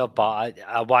team here, but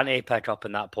I want to pick up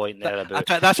on that point there about...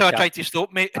 That's how I tried to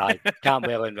stop, mate.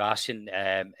 Cantwell and Raskin,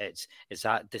 it's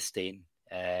that disdain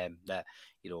that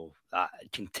that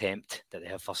contempt that they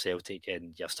have for Celtic,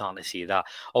 and you're starting to see that.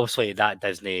 Obviously, that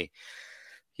doesn't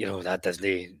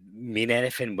mean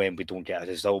anything when we don't get a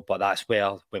result, but that's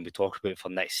where, when we talk about for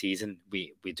next season,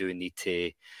 we do need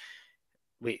to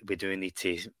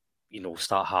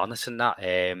start harnessing that.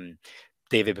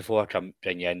 David, before I come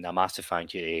bring you in, a massive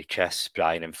thank you to Chris,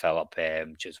 Brian and Philip,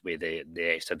 just with the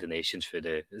extra donations for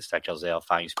the stickers there.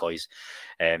 Thanks, boys.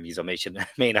 You're making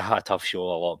a tough show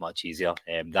a lot much easier.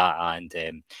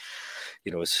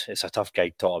 It's a tough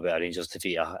gig talking about a Rangers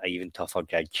defeat, a even tougher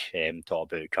gig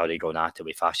talking about Curry going at it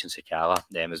with Fashion Sakala,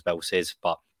 as Bill says.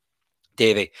 But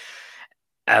Davey,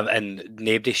 and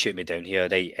nobody shoot me down here,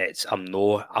 right? I'm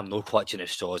no clutching at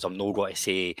straws. I'm not going to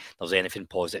say there's anything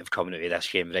positive coming out of this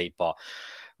game, right? But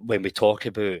when we talk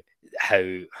about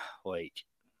how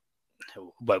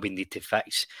what we need to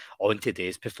fix on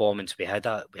today's performance, we had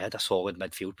a solid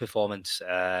midfield performance.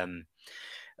 I'm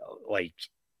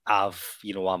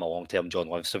a long-term John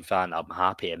Livingston fan. I'm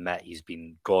happy to admit he's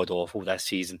been god-awful this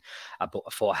season. I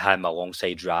thought him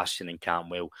alongside Rashton and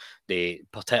Cantwell,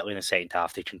 particularly in the second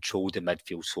half, they controlled the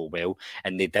midfield so well,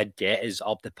 and they did get us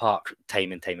up the park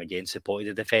time and time again, supporting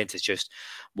the defence. It's just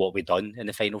what we done in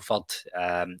the final third.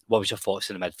 What was your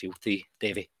thoughts on the midfield,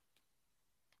 Davey?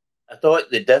 I thought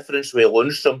the difference with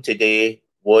Lundstrom today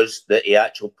was that he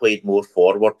actually played more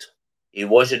forward. He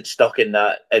wasn't stuck in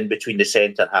between the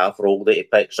centre half role that he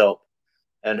picks up.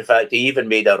 And in fact, he even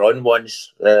made a run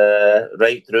once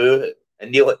right through and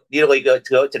nearly got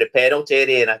to the penalty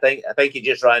area. And I think he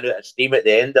just ran out of steam at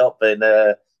the end up, and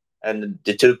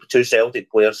the two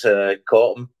Celtic players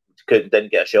caught him,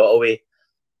 didn't get a shot away.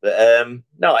 But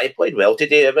no, he played well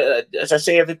today. But as I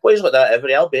say, if he plays like that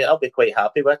I'll be quite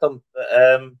happy with him.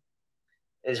 But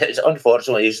it's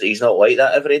unfortunately he's not like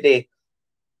that every day.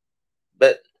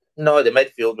 But no, the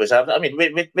midfield was. I mean,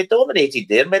 we dominated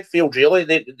their midfield really.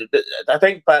 I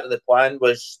think part of the plan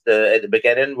was at the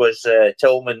beginning was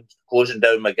Tillman closing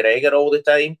down McGregor all the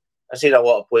time. I seen a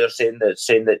lot of players saying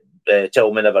that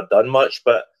Tillman never done much,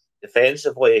 but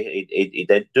defensively he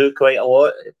did do quite a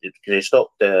lot. He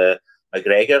stopped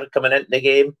McGregor coming into the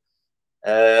game.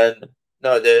 And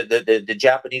no, the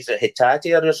Japanese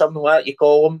Hitate or something like that you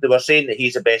call him. They were saying that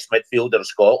he's the best midfielder in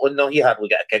Scotland. No, he hardly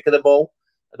got a kick of the ball.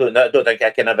 I don't think I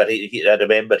can ever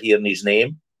remember hearing his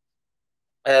name.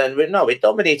 And we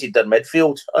dominated their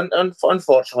midfield.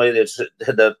 Unfortunately,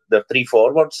 their three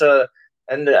forwards.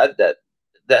 And I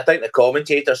think the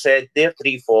commentator said their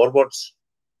three forwards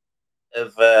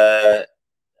have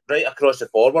right across the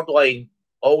forward line.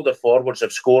 All the forwards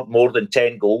have scored more than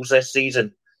 10 goals this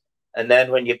season. And then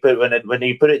when you put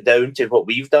it down to what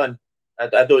we've done,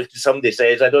 somebody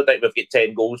says I don't think we've got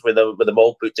 10 goals with them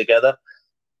all put together.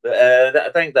 But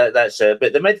I think that's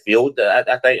but the midfield. I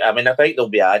think they'll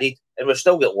be added, and we've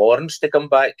still got Lawrence to come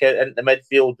back into the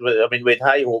midfield. I mean, we had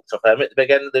high hopes of him at the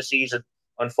beginning of the season.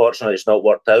 Unfortunately, it's not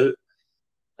worked out.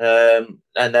 And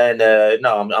then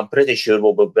I'm pretty sure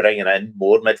we'll be bringing in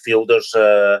more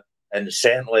midfielders, and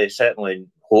certainly,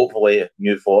 hopefully,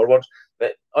 new forwards.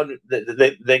 But on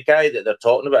the guy that they're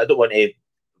talking about, I don't want to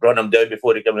run him down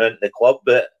before he comes into the club,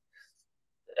 but.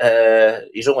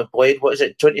 He's only played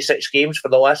 26 games for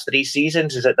the last 3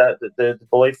 seasons. Is it that the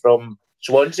boy from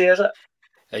Swansea? Is it?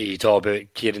 Are you talking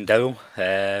about Kieran Dowell?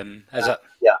 Is it?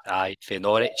 Yeah. Aye, for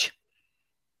Norwich.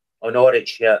 Oh,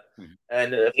 Norwich, yeah. Mm-hmm.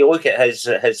 And if you look at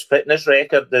his fitness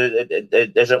record,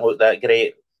 it doesn't look that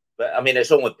great. But I mean,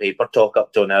 it's only paper talk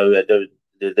up till now.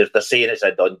 They're saying it's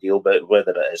a done deal, but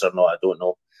whether it is or not, I don't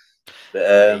know.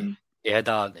 But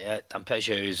I'm pretty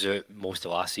sure he was out most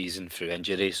of last season through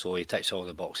injury, so he ticks all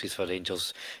the boxes for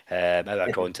Rangers. Out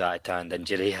of contract and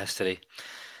injury history.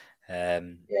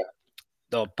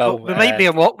 No, Bill, we might be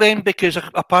in luck then, because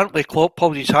apparently Klopp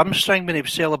pulled his hamstring when he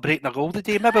was celebrating a goal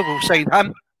today. Maybe we'll sign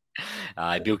him.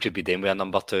 Bill could be doing with a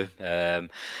number 2.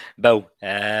 Bill,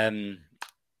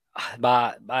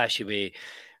 my issue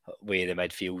with the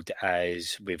midfield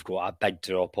is we've got a big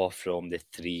drop off from the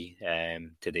 3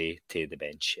 today to the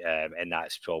bench, and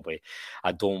that's probably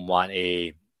I don't want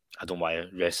to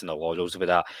rest in the laurels with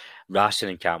that. Rashton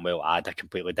and Cantwell add a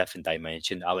completely different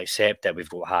dimension. I'll accept that we've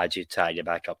got Hadji to get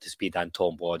back up to speed and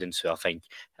Tom Borden, so I think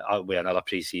with another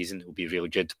pre-season it will be really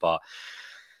good, but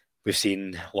we've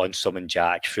seen Lundstrom and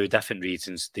Jack, through different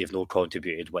reasons, they've not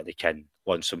contributed what they can.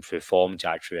 Lundstrom through form,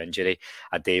 Jack through injury.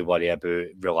 I do worry about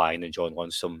relying on John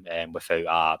Lundstrom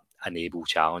without an able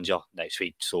challenger next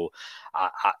week. So I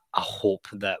hope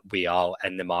that we are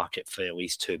in the market for at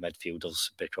least 2 midfielders,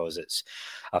 because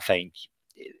I think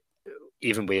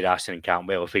even with Ashton and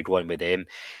Cantwell, if we go in with them,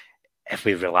 if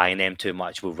we rely on them too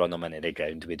much, we'll run them into the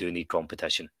ground. We do need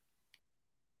competition.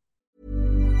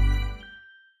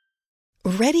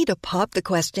 Ready to pop the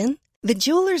question? The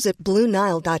jewelers at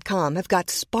BlueNile.com have got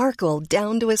sparkle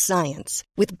down to a science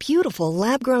with beautiful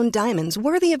lab-grown diamonds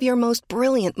worthy of your most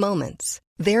brilliant moments.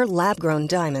 Their lab-grown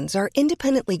diamonds are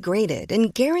independently graded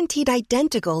and guaranteed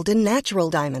identical to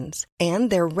natural diamonds, and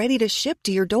they're ready to ship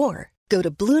to your door. Go to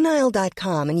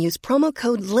BlueNile.com and use promo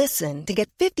code LISTEN to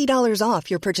get $50 off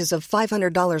your purchase of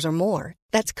 $500 or more.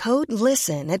 That's code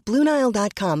LISTEN at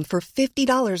BlueNile.com for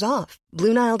 $50 off.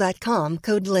 BlueNile.com,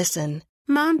 code LISTEN.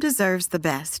 Mom deserves the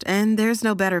best, and there's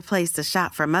no better place to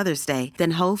shop for Mother's Day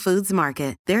than Whole Foods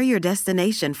Market. They're your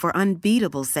destination for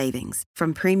unbeatable savings,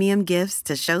 from premium gifts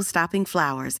to show-stopping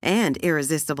flowers and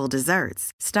irresistible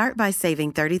desserts. Start by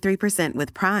saving 33%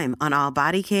 with Prime on all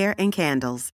body care and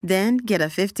candles. Then get a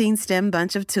 15-stem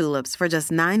bunch of tulips for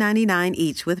just $9.99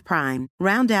 each with Prime.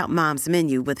 Round out Mom's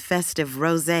menu with festive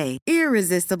rosé,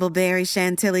 irresistible berry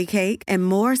chantilly cake, and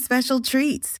more special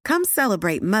treats. Come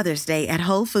celebrate Mother's Day at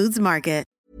Whole Foods Market.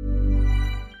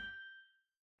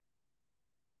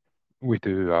 We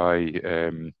do.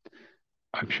 I'm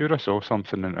sure I saw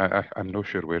something, and I'm not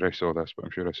sure where I saw this, but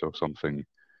I'm sure I saw something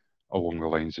along the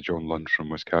lines of John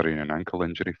Lundstram was carrying an ankle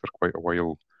injury for quite a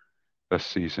while this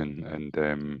season, and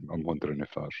I'm wondering if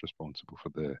that's responsible for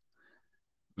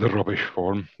the rubbish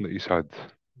form that he's had.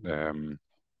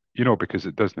 Because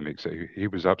it doesn't make sense. He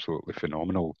was absolutely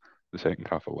phenomenal the second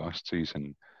half of last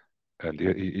season, and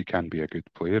he can be a good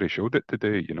player. He showed it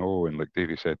today, and like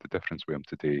Davey said, the difference with him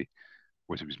today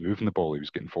was he was moving the ball, he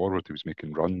was getting forward, he was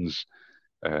making runs.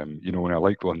 And I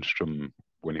like Lundstram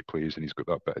when he plays, and he's got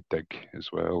that bit of dig as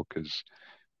well, because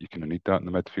you kind of need that in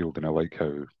the midfield, and I like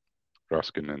how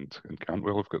Raskin and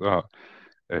Cantwell have got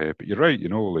that. But you're right,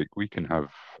 we can have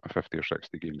a 50 or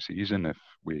 60 game season if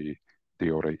we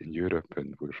do all right in Europe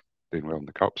and we're doing well in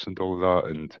the Cups and all of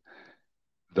that, and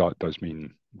that does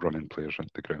mean running players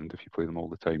into the ground if you play them all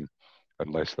the time,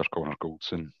 unless they're Connor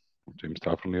Goldson, James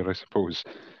Tavernier, I suppose.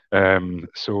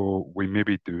 So we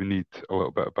maybe do need a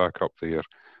little bit of backup there.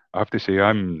 I have to say,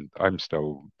 I'm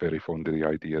still very fond of the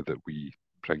idea that we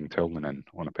bring Tillman in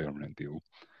on a permanent deal.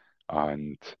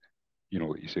 And,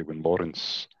 like you say, when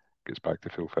Lawrence gets back to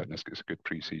full fitness, gets a good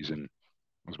pre-season,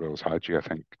 as well as Hadji, I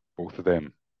think both of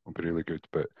them will be really good.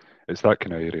 But it's that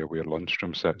kind of area where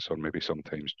Lundstram sits, or maybe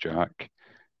sometimes Jack.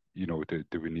 Do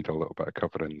we need a little bit of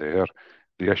cover in there?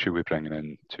 The issue with bringing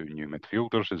in two new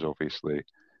midfielders is obviously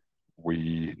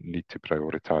we need to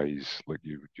prioritise, like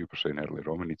you were saying earlier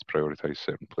on, we need to prioritise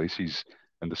certain places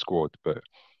in the squad. But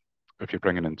if you're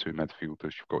bringing in two midfielders,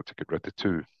 you've got to get rid of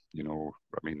two.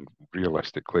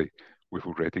 Realistically, we've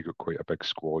already got quite a big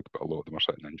squad, but a lot of them are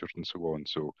sitting injured and so on.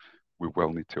 So we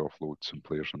will need to offload some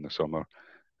players in the summer.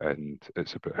 And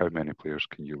it's about how many players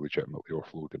can you legitimately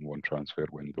offload in one transfer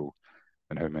window,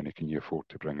 and how many can you afford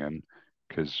to bring in,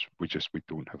 because we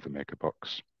don't have the mega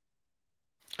bucks.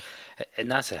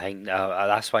 And that's the thing.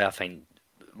 That's why I think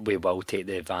we will take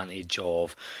the advantage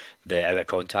of the out of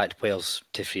contract players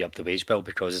to free up the wage bill,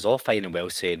 because it's all fine and well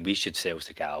saying we should sell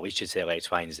Sakala, we should sell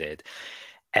X, Y, and Z.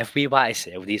 If we want to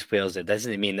sell these players, it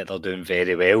doesn't mean that they're doing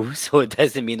very well. So it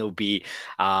doesn't mean there'll be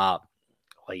a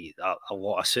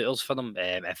lot of suitors for them.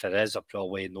 If there is, they're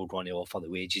probably not going to offer the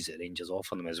wages that Rangers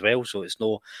offer them as well. So it's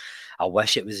no, I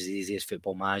wish it was as easy as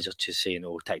Football Manager to say,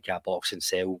 tick that box and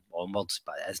sell onwards,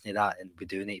 but it isn't that, and we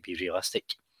do need to be realistic.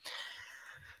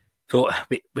 So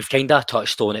we've kind of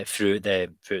touched on it through the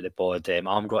pod.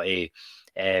 I'm going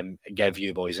to give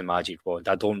you boys a magic wand.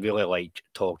 I don't really like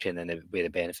talking with the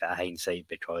benefit of hindsight,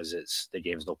 because the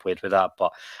game's not played with that,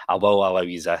 but I will allow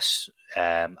you this.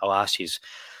 I'll ask you,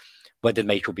 what did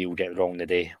Michael Beale get wrong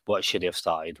today? What should he have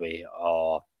started with?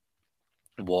 Or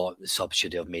what subs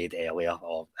should he have made earlier?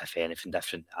 Or if anything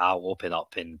different? I'll open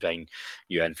up and bring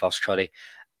you in first, Curry.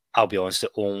 I'll be honest, the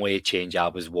only change I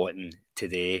was wanting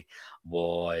today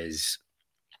was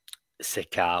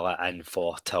Sakala in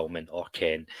for Tillman or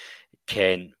Ken.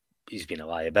 Ken, he's been a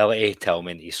liability.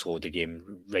 Tillman, he slowed the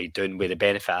game right down. With the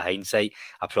benefit of hindsight,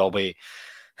 I probably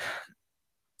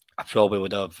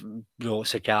would have brought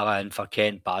Sakala in for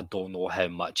Kent, but I don't know how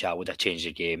much I would have changed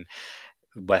the game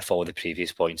with all the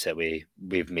previous points that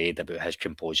we've made about his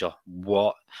composure.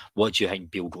 What do you think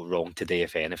Beale got wrong today,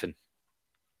 if anything?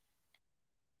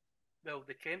 Well,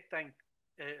 the Kent thing,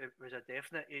 it was a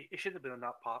definite. He should have been on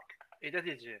that park. He did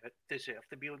deserve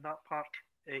to be on that park.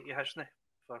 He hasn't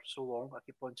for so long, I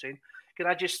keep on saying. Can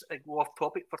I just go off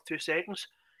topic for 2 seconds?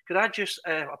 Can I just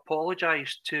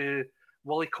apologise to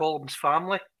Willie Collins'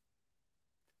 family?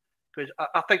 Because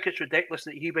I think it's ridiculous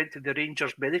that he went to the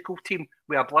Rangers medical team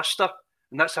with a blister,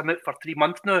 and that's him out for 3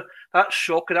 months now. That's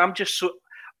shocking. Our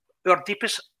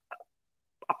deepest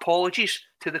apologies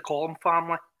to the Collins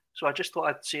family. So I just thought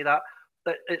I'd say that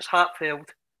it's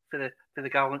heartfelt for the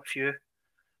gallant few.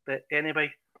 But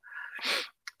anyway,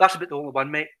 that's about the only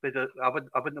one, mate. But I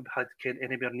wouldn't have had Kent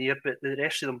anywhere near. But the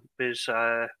rest of them was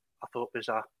I thought was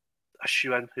a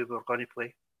shoe in who we were going to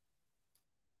play.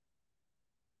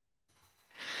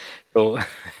 So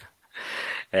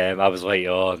I was like,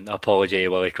 oh, apology,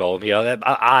 Willie Collum here.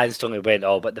 I instantly went,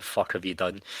 oh, what the fuck have you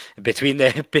done? Between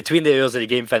the hours of the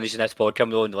game finishing this pod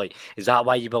coming on, like, is that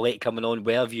why you were late coming on?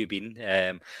 Where have you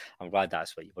been? I'm glad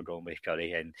that's what you were going with,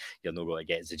 Curry, and you're not going to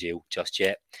get into jail just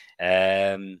yet.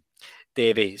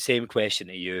 Davey, same question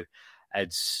to you.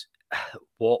 It's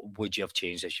what would you have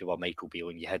changed if you were Michael Beale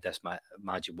and you had this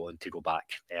magic wand to go back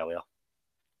earlier?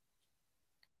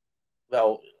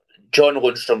 Well, John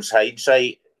Lundstrom's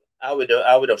hindsight, I would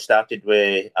have started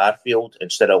with Arfield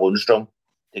instead of Lundstrom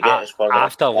to get us further.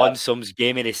 After Lundstrom's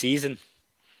game of the season.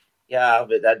 Yeah,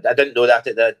 but I didn't know that.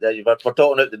 We're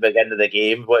talking at the beginning of the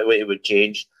game what it would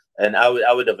change, and I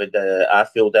would have had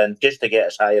Arfield in just to get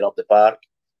us higher up the park,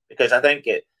 because I think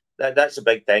that's a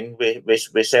big thing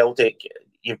with Celtic.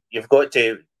 You've got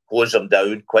to close them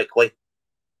down quickly,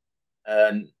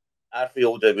 and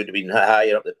Arfield would have been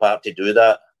higher up the park to do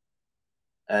that.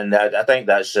 And I think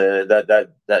that's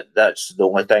the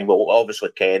only thing. Well,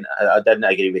 obviously Kent, I didn't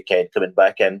agree with Kent coming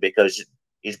back in because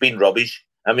he's been rubbish.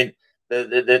 I mean,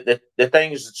 the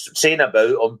things saying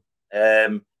about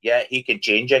him, yeah, he can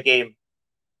change a game,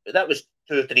 but that was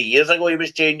 2 or 3 years ago. He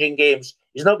was changing games.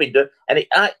 He's not been doing, and he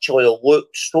actually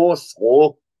looked so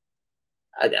slow.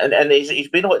 And he's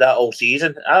been like that all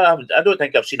season. I don't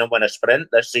think I've seen him win a sprint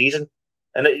this season.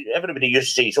 And everybody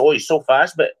used to say, he's so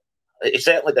fast, but he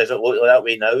certainly doesn't look that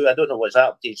way now. I don't know what's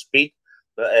happened to his speed,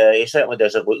 but he certainly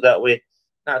doesn't look that way.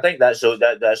 I think that's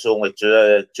only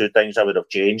two things I would have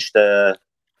changed. I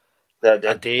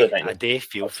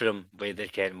feel for him with the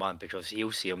Kent man, because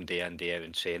he'll see him day in, day out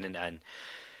in training, and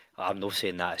I'm not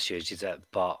saying that excuses it,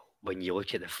 but when you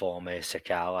look at the form of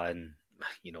Sakala and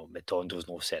Matondo's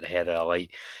no set ahead of the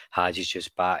light, Hadji's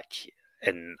just back,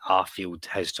 and Arfield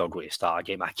has struggled to start a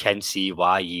game. I can see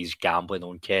why he's gambling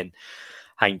on Kent.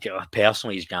 I think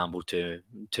personally he's gambled too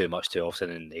much too often,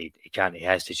 and he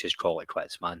has to just call it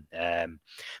quits, man.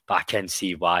 But I can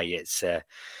see why it's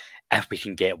if we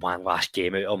can get one last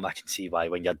game out of him, I can see why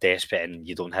when you're desperate and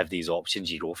you don't have these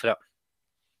options, you go for it.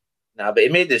 Nah, but he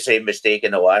made the same mistake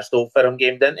in the last Old Firm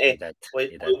game, didn't he?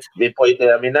 He did.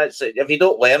 I mean, that's if you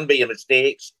don't learn by your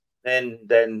mistakes,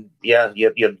 then yeah,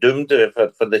 you're doomed to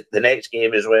for the next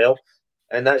game as well.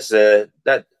 And that's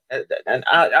that. And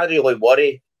I really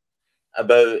worry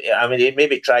about. I mean, he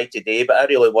maybe tried today, but I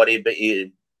really worry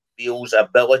about Beale's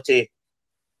ability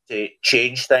to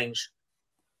change things.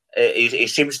 He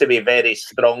seems to be very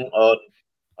strong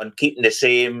on keeping the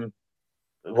same.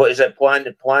 What is it?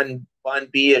 Plan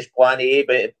B is Plan A,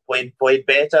 but played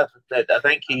better. I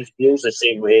think he feels the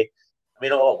same way. I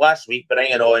mean, last week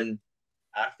bringing on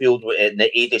Arfield in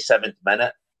the 87th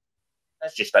minute,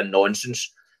 that's just a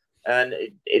nonsense. And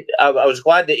I was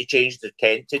glad that he changed to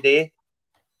Kent today.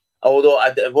 Although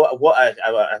what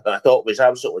I thought was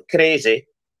absolutely crazy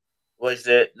was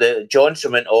that the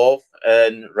Johnson went off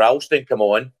and Ralston come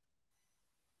on,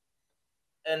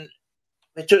 and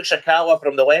we took Sakala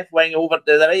from the left wing over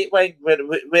to the right wing, where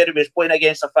he was playing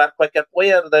against a far quicker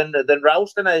player than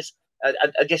Ralston is.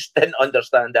 I just didn't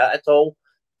understand that at all.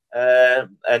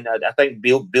 And I think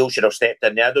Beale should have stepped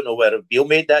in there. I don't know whether Beale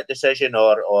made that decision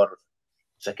or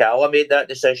Sakala made that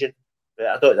decision, but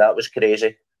I thought that was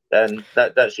crazy. And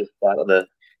that's just part of the...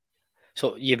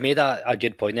 So you've made a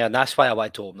good point there, and that's why I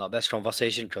want to open up this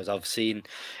conversation, because I've seen,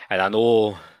 and I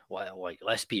know, like,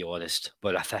 let's be honest,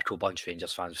 we're a fickle bunch of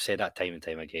Rangers fans. We've said that time and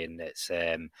time again. It's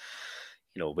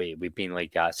we've been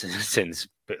like that since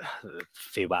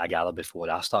for what I gather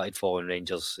before I started following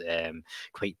Rangers.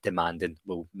 Quite demanding,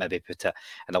 we'll maybe put it.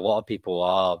 And a lot of people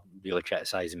are really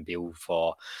criticising Beale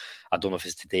for, I don't know if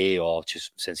it's today or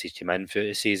just since he's come in through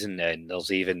the season, and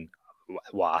there's even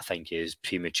what I think is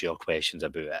premature questions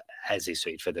about it. Is he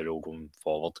suited for the role going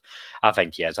forward? I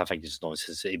think he is. I think it's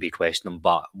nonsense to be questioning.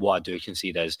 But what I do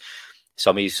concede is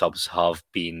some of his subs have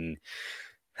been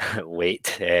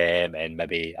late and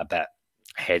maybe a bit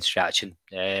head scratching,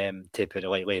 to put it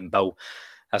lightly. And Bill,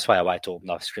 that's why I wanted to open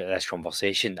up this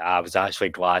conversation. I was actually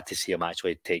glad to see him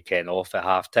actually take Kent off at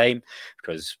half time,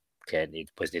 because Kent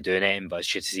wasn't doing anything, but it's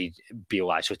just to see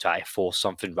Beale actually try to force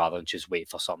something rather than just wait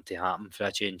for something to happen for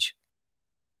a change.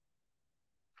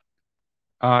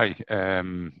 Aye, I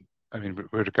mean,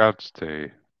 with regards to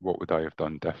what would I have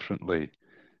done differently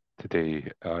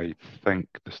today, I think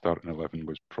the starting 11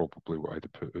 was probably what I'd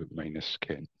have put out minus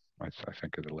Kent. I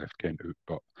think I'd have left Kent out,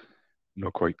 but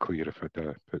not quite clear if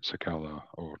I'd put Sakala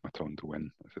or Matondo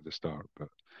in at the start, but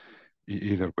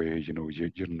either way,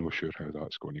 you're not sure how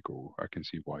that's going to go. I can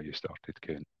see why you started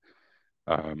Kent.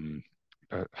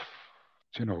 But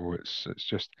it's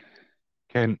just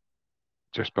Kent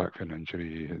just back from an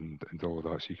injury and all of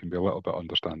that, so you can be a little bit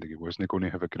understanding he wasn't going to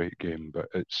have a great game, but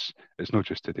it's not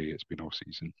just today, it's been all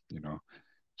season,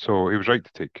 So he was right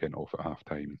to take Kent off at half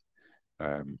time.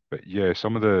 But yeah,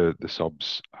 some of the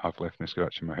subs have left me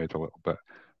scratching my head a little bit.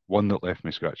 One that left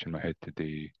me scratching my head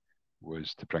today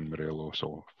was to bring Morelos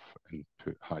off and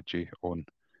put Hadji on.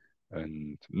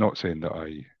 And not saying that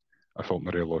I thought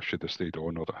Morelos should have stayed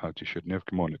on or that Hadji shouldn't have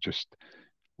come on. It just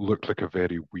looked like a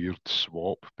very weird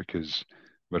swap because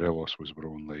Morelos was our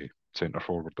only centre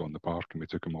forward on the park and we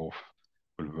took him off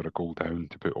when we were a goal down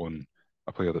to put on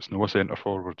a player that's not a centre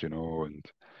forward, and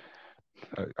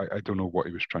I don't know what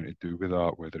he was trying to do with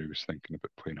that, whether he was thinking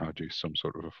about playing Hadji some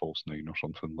sort of a false nine or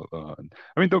something like that. And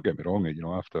I mean, don't get me wrong,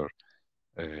 after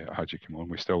Hadji came on,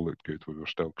 we still looked good, we were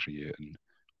still creating,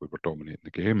 we were dominating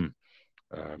the game.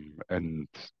 And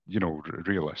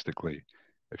realistically,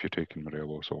 if you're taking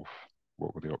Morelos off,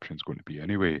 what were the options going to be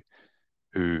anyway?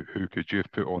 Who could you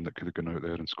have put on that could have gone out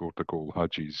there and scored a goal?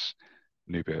 Hadji's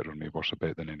no better or no worse a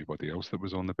bet than anybody else that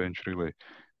was on the bench, really.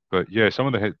 But yeah, some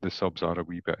of the subs are a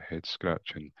wee bit head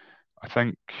scratching. I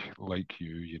think, like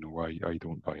you, I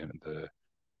don't buy into the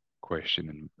question,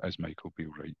 and is Michael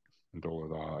Beale right and all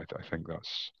of that. I think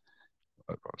that's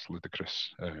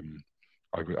ludicrous.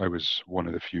 I was one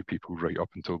of the few people right up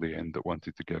until the end that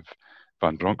wanted to give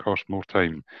Van Bronckhorst more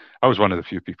time. I was one of the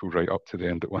few people right up to the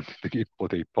end that wanted to give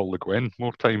bloody Paul Le Guen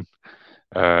more time.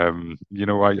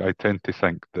 I tend to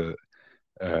think that,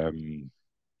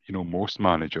 most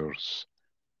managers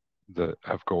that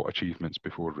have got achievements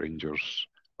before Rangers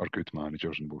are good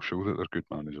managers and will show that they're good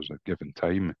managers at given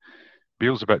time.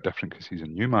 Beale's a bit different because he's a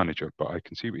new manager, but I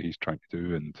can see what he's trying to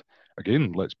do. And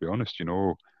again, let's be honest,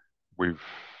 we've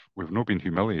not been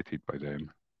humiliated by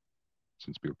them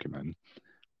since Beale came in,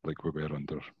 like we were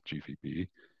under GVB.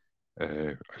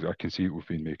 I can see we've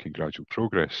been making gradual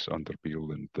progress under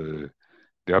Beale, and the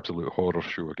absolute horror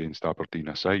show against Aberdeen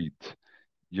aside,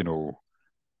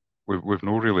 we've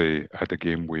not really had a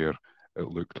game where it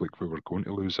looked like we were going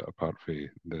to lose it, apart from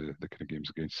the kind of games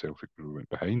against Celtic where we went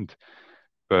behind.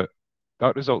 But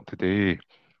that result today,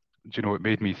 it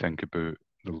made me think about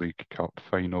the League Cup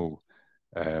final,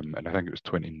 and I think it was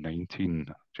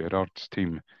 2019, Gerrard's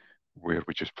team, where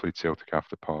we just played Celtic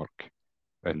after the park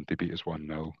and they beat us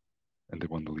 1-0 and they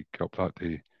won the League Cup that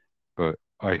day. But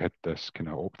I had this kind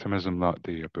of optimism that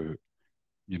day about,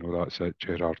 that's it,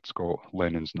 Gerrard's got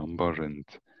Lennon's number and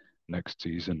next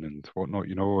season and whatnot,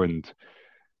 and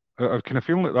I kind of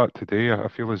feel like that today. I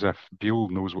feel as if Beale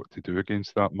knows what to do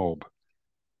against that mob.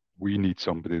 We need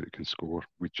somebody that can score.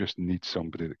 We just need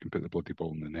somebody that can put the bloody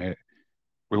ball in the net.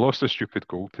 We lost a stupid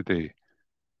goal today,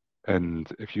 and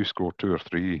if you score 2 or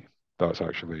 3, that's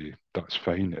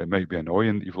fine. It might be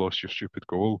annoying that you've lost your stupid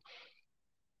goal,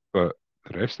 but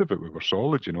the rest of it, we were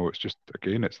solid. It's just,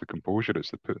 again, it's the composure,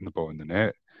 it's the putting the ball in the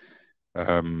net.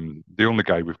 The only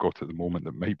guy we've got at the moment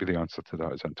that might be the answer to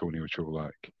that is Antonio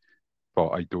Čolak, but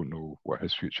I don't know what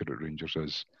his future at Rangers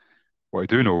is. What I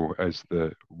do know is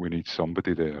that we need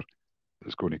somebody there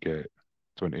that's going to get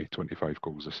 20, 25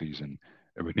 goals a season,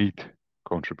 and we need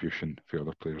contribution for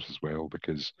other players as well,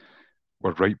 because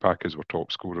we're right back as our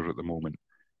top scorer at the moment,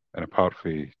 and apart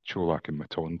from Čolak and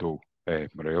Matondo,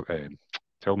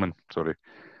 Tillman,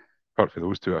 apart from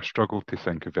those two, I struggle to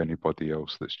think of anybody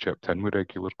else that's chipped in with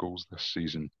regular goals this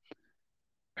season.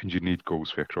 And you need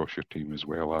goals for across your team as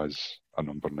well as a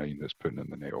number 9 that's putting it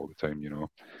in the net all the time,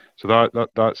 So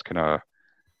that's kind of,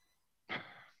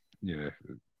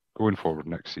 going forward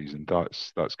next season,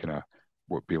 that's kind of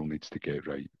what Beale needs to get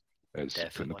right, is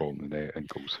putting the ball in the net and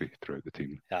goals throughout the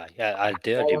team. Yeah, I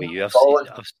do agree with you.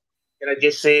 Can I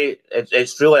just say,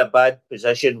 it's really a bad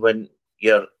position when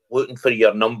you're looking for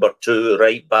your number 2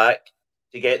 right back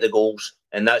to get the goals,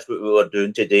 and that's what we were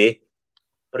doing today,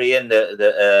 praying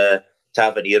that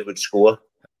Tavernier would score.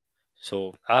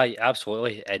 So,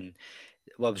 absolutely. And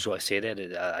what I was going to say there,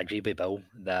 I agree with Bill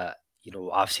that,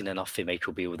 I've seen enough of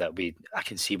Michael Beale that I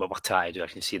can see what we're trying to do. I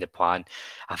can see the plan.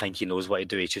 I think he knows what to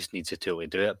do. He just needs a tool to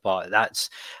do it. But I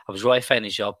was really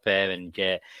finish up and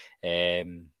get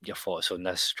your thoughts on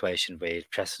this question where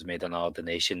Chris has made an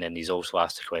ordination, and he's also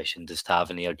asked the question, does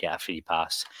Tavernier get a free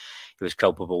pass? He was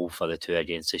culpable for the 2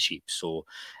 against the Sheep. So,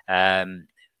 Gary,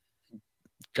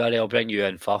 I'll bring you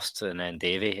in first, and then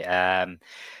Davey.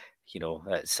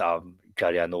 It's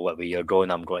Gary, I know what way you're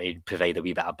going. I'm going to provide a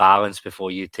wee bit of balance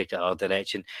before you take it other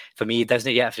direction. For me, he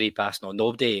doesn't get a free pass. No,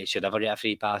 nobody should ever get a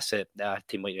free pass at a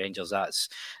team like Rangers. That's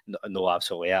no,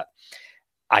 absolutely it.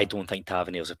 I don't think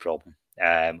Tavernier's a problem.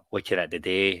 Looking at the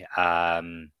day,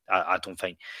 I don't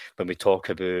think when we talk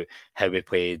about how we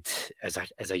played as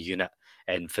a unit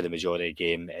and for the majority of the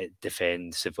game,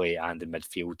 defensively and in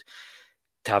midfield,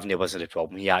 Tavernier wasn't a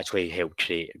problem. He actually helped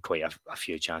create quite a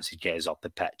few chances, get us up the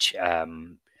pitch.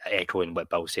 Echoing what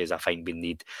Bill says, I think we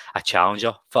need a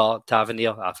challenger for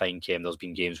Tavernier. I think there's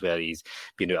been games where he's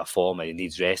been out of form and he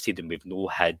needs rested, and we've no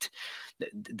had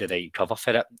the right cover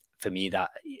for it. For me,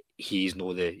 that he's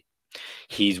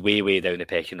way down the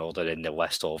pecking order in the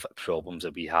list of problems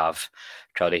that we have.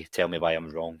 Curry, tell me why I'm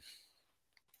wrong.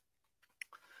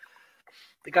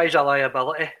 The guy's a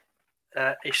liability.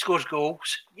 He scores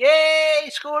goals. Yay, he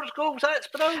scores goals. That's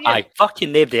brilliant. Aye,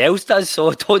 fucking nobody else does,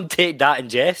 so don't take that in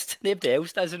jest. Nobody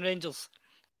else does in Rangers.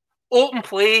 Open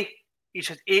play, he's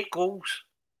had 8 goals.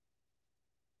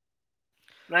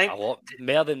 Right? A lot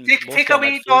more than Take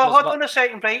away. Hold on a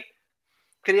second, right?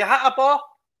 Can he hit a ball?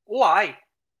 Oh, aye.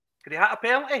 Can he hit a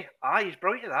penalty? Aye, he's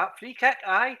brilliant at that. Free kick?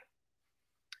 Aye.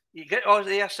 You get all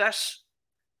the assists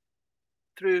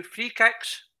through free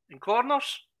kicks and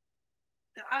corners.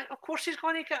 Of course he's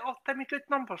going to get all-time good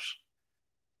numbers.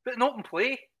 But an open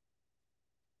play,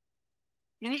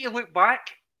 you need to look back.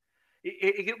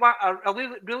 He got a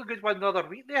really good one the other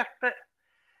week there, but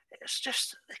it's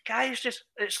just, the guy's just,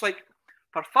 it's like,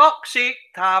 for fuck's sake,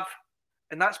 Tav,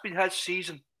 and that's been his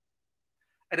season.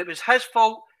 And it was his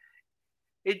fault.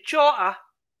 He Jota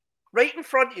right in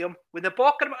front of him when the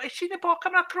ball came, I seen the ball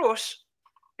coming across,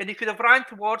 and he could have ran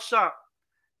towards that.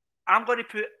 I'm going to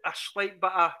put a slight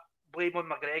bit of blame on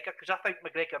McGregor, because I think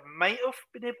McGregor might have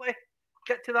been able to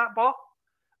get to that ball,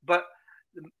 but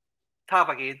Tav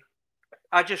again.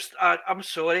 I'm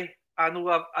sorry. I know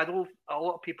a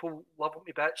lot of people love him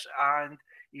to bits, and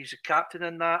he's a captain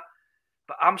in that,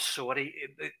 but I'm sorry.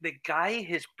 The guy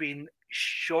has been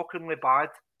shockingly bad.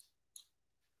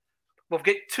 We've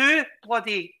got 2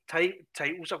 bloody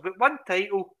titles. I've got 1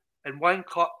 title and 1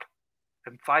 cup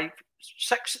and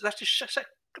 6. This is 6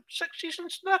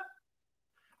 seasons now.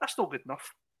 That's not good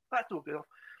enough.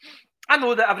 I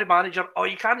know that every manager,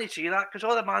 you can't say that because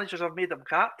all the managers have made him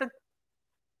captain.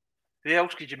 Who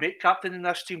else could you make captain in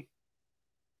this team?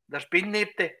 There's been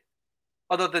nobody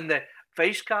other than the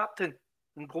vice captain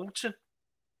and Goldson.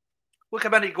 Look how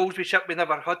many goals we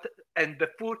never had. And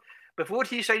before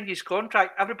he signed his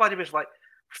contract, everybody was like,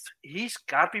 he's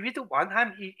garbage. We don't want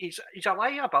him. He's a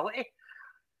liability.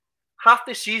 Half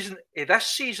the season of this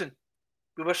season,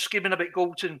 we were screaming about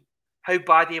Goldson, how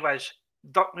bad he was,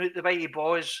 ducking out the mighty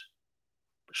balls,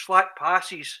 slack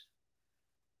passes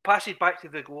back to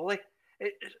the goalie.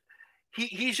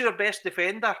 He's your best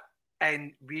defender,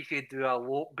 and we could do a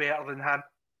lot better than him,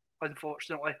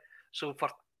 unfortunately. So for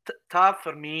Tav,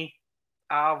 for me,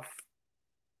 I've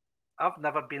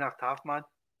never been a Tav man.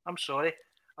 I'm sorry.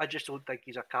 I just don't think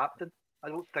he's a captain. I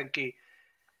don't think he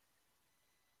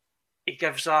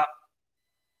gives that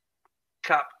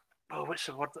what's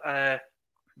the word?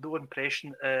 No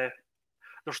impression.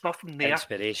 There's nothing there.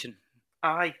 Inspiration.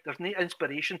 Aye, there's no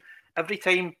inspiration. Every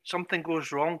time something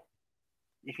goes wrong,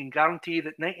 you can guarantee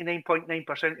that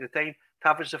 99.9% of the time,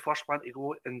 Tav is the first one to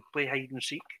go and play hide and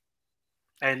seek.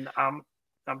 And I'm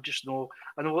just no.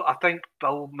 I think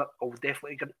Bill will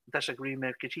definitely disagree with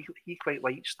me because he quite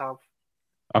likes Tav.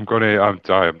 I'm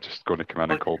just going to come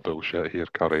in and call bullshit here,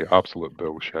 Curry. Absolute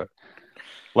bullshit.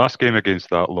 Last game against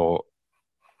that lot,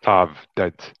 Tav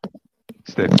did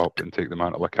step up and take the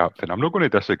mantle of captain. I'm not going to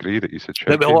disagree that he's a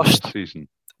champion this season.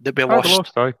 We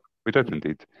lost. We did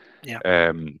indeed. Yeah.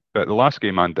 But the last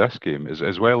game and this game,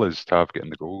 as well as Tav getting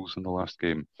the goals in the last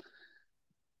game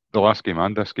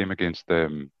and this game against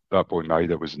that boy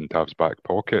Maida was in Tav's back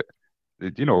pocket.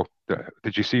 Did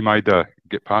you see Maida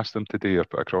get past him today or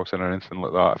put a cross in or anything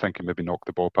like that? I think he maybe knocked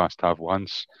the ball past Tav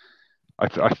once.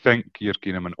 I think you're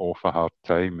giving him an awful hard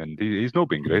time, and he's not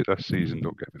been great this season,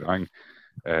 don't get me wrong.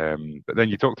 But then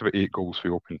you talked about 8 goals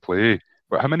for open play.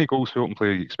 But how many goals for open play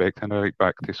are you expecting a right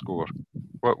back to score?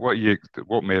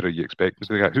 What merit are you expecting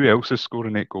to get? Who else is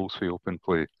scoring 8 goals for open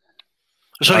play?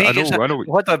 So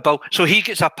he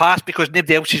gets a pass because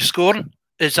nobody else is scoring?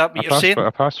 Is that what you're saying?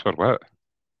 A pass for what?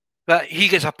 But he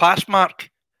gets a pass mark.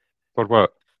 For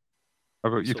what?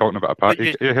 You talking about a pass?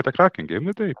 He had a cracking game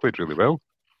today. He played really well.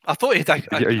 I thought he had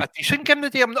a decent game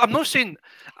today. I'm not saying...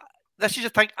 This is the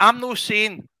thing. I'm not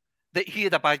saying that he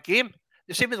had a bad game.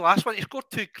 The same as the last one. He scored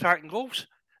 2 cracking goals.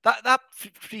 That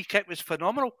free kick was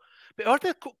phenomenal. But over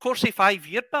the course of 5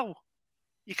 years, Bill,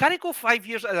 you can't go 5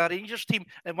 years in a Rangers team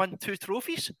and win 2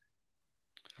 trophies.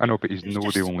 I know, but he's It's not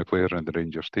just- the only player in the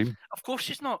Rangers team. Of course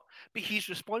he's not, but he's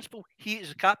responsible. He is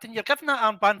the captain. You're giving that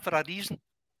armband for a reason.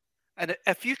 And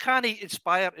if you can't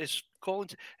inspire, as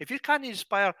Collins, if you can't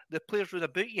inspire the players round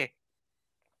about you,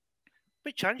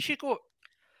 what chance you got?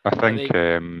 I think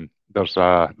there's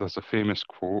a famous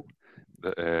quote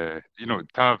that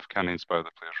Tav can inspire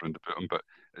the players round about him, but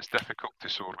it's difficult to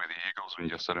soar with the eagles when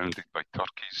you're surrounded by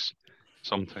turkeys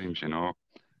sometimes,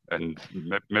 and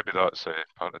maybe that's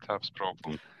part of Tav's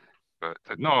problem.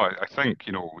 But no, I think,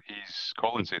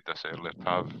 Colin said this earlier,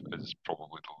 Tav is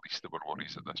probably the least of our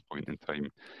worries at this point in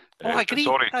time. I agree.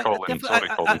 Sorry, Colin.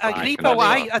 I agree, Bill.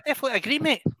 I definitely agree,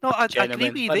 mate. No, I agree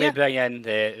with you let there. me bring in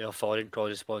the foreign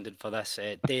correspondent for this.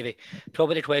 Davey,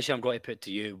 probably the question I'm going to put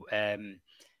to you,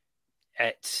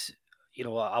 it's,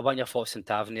 I want your thoughts on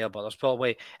Tavernier, but there's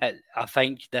probably, I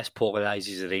think this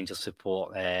polarises the Rangers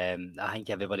support. I think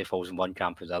everybody falls in one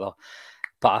camp or the other.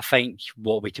 But I think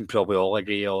what we can probably all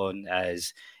agree on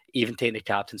is, even taking the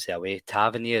captaincy away,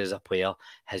 Tavernier as a player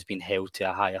has been held to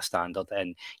a higher standard,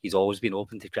 and he's always been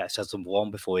open to criticism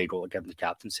long before he got to give him the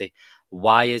captaincy.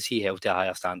 Why is he held to a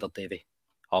higher standard, Davey?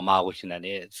 Or am I looking at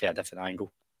it from a different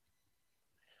angle?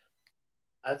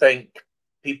 I think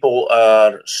people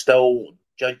are still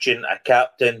judging a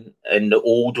captain in the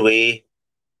old way,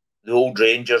 the old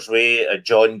Rangers way,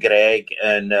 John Greig,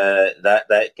 and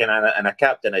that kind of, and a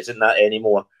captain isn't that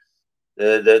anymore.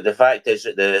 The fact is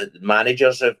that the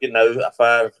managers have now a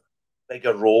far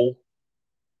bigger role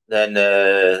than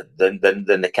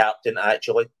the captain,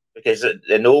 actually, because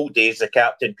in the old days the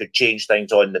captain could change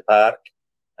things on the park,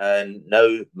 and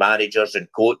now managers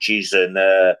and coaches and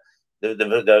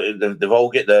they've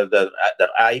all got their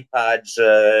iPads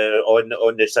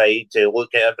on the side to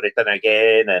look at everything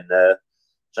again, and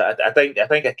so I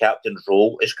think a captain's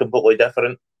role is completely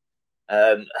different.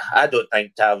 I don't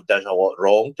think Tav does a lot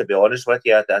wrong, to be honest with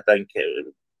you. I think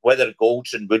whether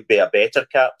Goldson would be a better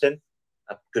captain,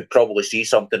 I could probably see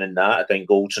something in that. I think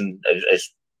Goldson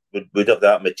would have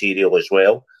that material as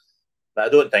well. But I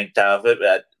don't think Tav...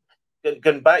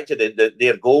 Going back to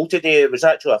their goal today, it was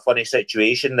actually a funny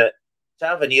situation that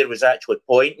Tavernier was actually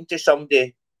pointing to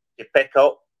somebody to pick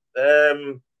up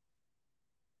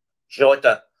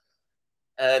Jota.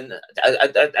 And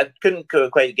I couldn't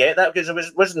quite get that because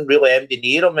it wasn't really anybody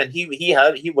near him, and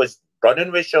he was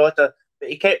running with Jota, but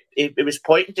he was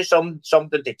pointing to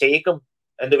something to take him,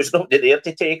 and there was nobody there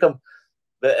to take him.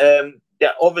 But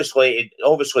obviously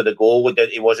the goal,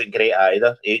 he wasn't great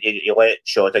either. He let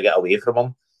Jota get away from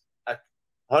him. I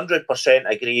 100%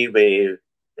 agree with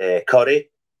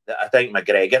Curry that I think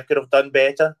McGregor could have done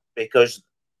better, because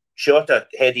Jota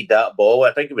headed that ball.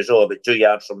 I think it was all about 2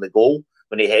 yards from the goal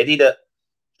when he headed it.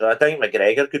 So I think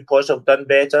McGregor could possibly have done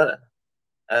better.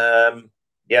 But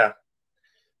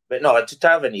no, to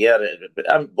Tavernier.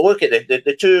 Look at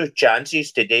the two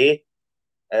chances today.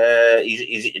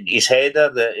 His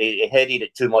header, he headed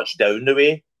it too much down the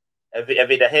way. If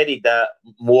he'd have headed that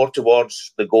more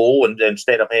towards the goal and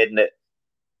instead of heading it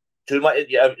too much,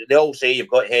 they all say you've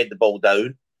got to head the ball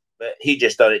down, but he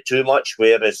just done it too much.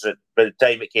 Whereas by the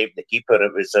time it came to the keeper,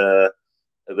 it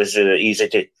was easy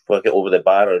to flick it over the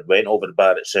bar, or it went over the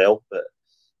bar itself. But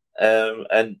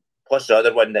and plus the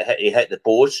other one that he hit the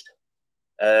post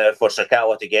for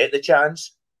Sakala to get the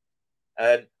chance.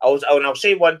 And I'll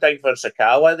say one thing for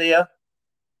Sakala there.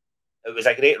 It was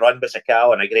a great run by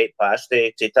Sakala and a great pass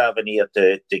to Tavernier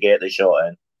to get the shot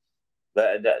in.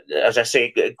 But as I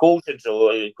say,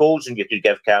 Goldson you could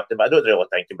give captain, but I don't really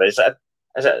think about it.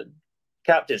 As a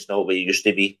captain's not what he used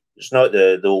to be. It's not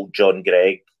the old John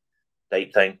Greig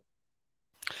type thing.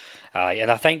 And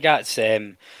I think that's,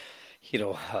 I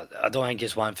don't think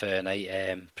it's one for a night.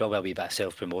 Probably a wee bit of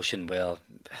self-promotion where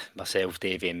myself,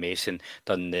 Davey and Mason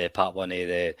done the part one of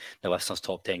the listeners'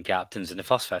 top 10 captains in the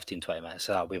first 15-20 minutes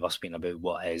of that. We were speaking about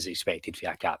what is expected for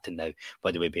a captain now,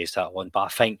 what do we base that on. But I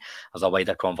think there's a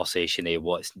wider conversation of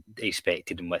what's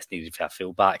expected and what's needed for a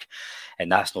fullback,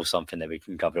 and that's not something that we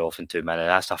can cover off in 2 minutes.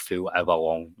 That's a full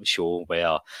hour-long show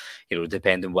where,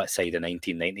 depending what side of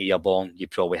 1990 you're born, you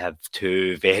probably have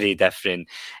two very different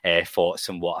thoughts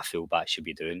on what a fullback should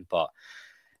be doing. But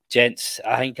gents,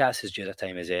 I think that's as good a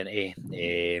time as any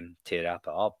to wrap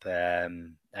it up. I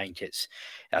think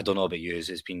I don't know about you,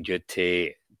 it's been good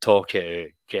to talk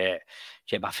it out,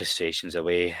 get my frustrations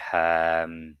away.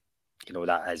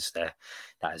 That is the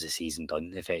season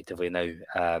done effectively now.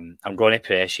 I'm going to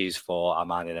press you for a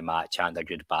man of the match and a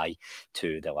goodbye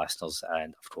to the listeners,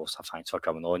 and of course thanks for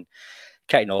coming on.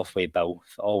 Kicking off with Bill,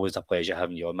 always a pleasure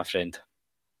having you on, my friend.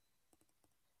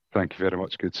 Thank you very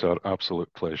much, good sir.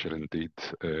 Absolute pleasure indeed.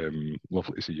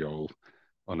 Lovely to see you all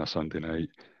on a Sunday night,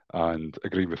 and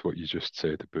agree with what you just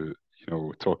said about,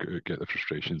 talk it out, get the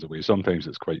frustrations away. Sometimes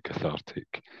it's quite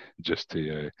cathartic just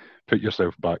to put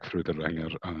yourself back through the ringer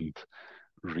and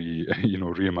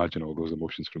reimagine all those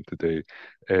emotions from today.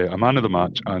 A man of the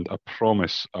match, and I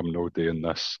promise I'm not doing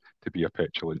this to be a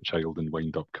petulant child and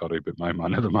wind up Curry, but my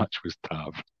man of the match was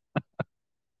Tav.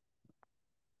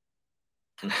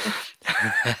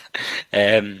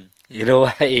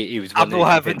 He was. I'm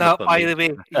not having that, by the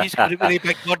way. He's got a really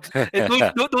big word.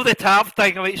 No, the Tav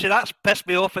thing. I mean, so that's pissed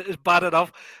me off. It is bad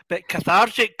enough. But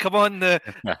cathartic, come on. I'm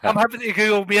having to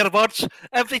Google more words.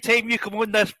 Every time you come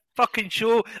on this fucking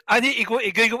show, I need to go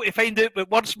to Google to find out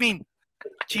what words mean.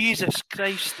 Jesus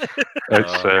Christ.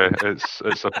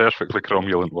 It's a perfectly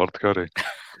cromulent word, Curry.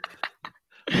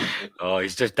 Oh,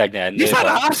 he's just digging it in. He's an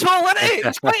asshole, isn't he?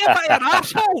 He's quite a bit of an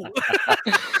asshole.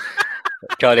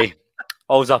 Curry,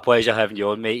 always a pleasure having you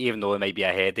on, mate, even though it might be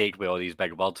a headache with all these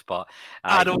big words. But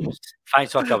I don't.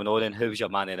 Thanks for coming on, and who's your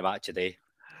man in the match today?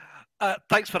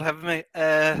 Thanks for having me.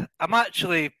 I'm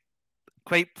actually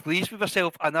quite pleased with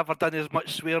myself. I never done as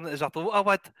much swearing as I thought I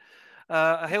would.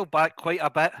 I held back quite a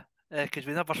bit because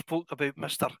we never spoke about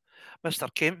Mr.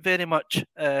 Kemp very much,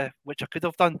 which I could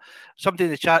have done. Somebody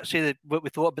in the chat said what we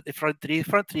thought about the front three. The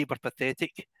front three were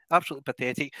pathetic, absolutely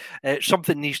pathetic.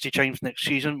 Something needs to change next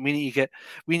season. We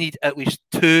need at least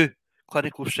 2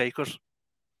 clinical strikers.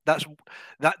 That's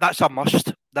a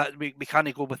must. That we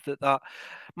can't go with that.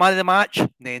 Man of the match,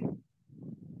 none.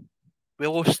 We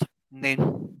lost,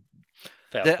 none.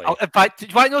 In fact, do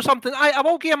you want to know something? I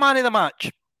will give a man of the match.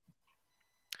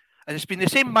 And it's been the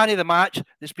same man of the match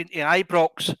that's been to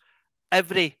Ibrox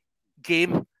every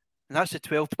game. And that's the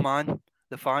 12th man,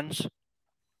 the fans.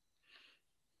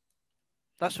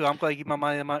 That's who I'm going to give my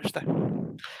man of the match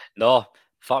to. No,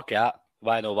 fuck that.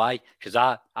 Why know why? Because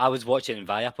I was watching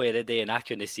Viaplay the day and I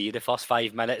couldn't see the first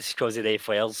 5 minutes because of the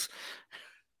flares.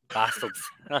 Bastards.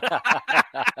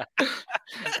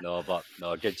 No,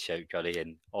 good shout, Curry,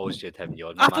 and always good having you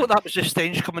on. I thought that was the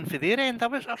stench coming from their end.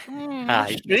 That was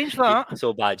strange, that.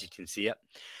 So bad you can see it.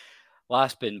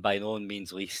 Last but by no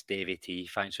means least, Davey T.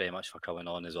 Thanks very much for coming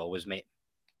on as always, mate.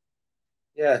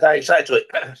 Yeah, thanks. Actually,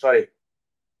 sorry,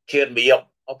 cheering me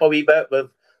up a wee bit.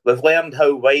 We've learned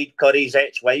how wide Curry's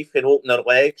ex-wife can open her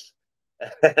legs,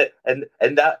 and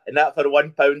that for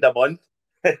 £1 a month.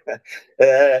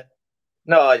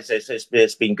 No,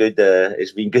 it's been good.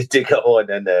 It's been good to get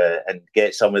on and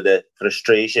get some of the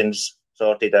frustrations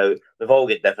sorted out. We've all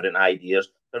got different ideas.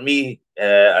 For me,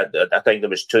 I think there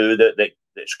was 2 that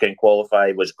can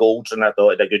qualify. Was Goldson, I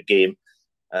thought had a good game,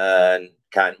 and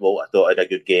Cantwell, I thought had a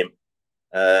good game.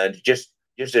 And just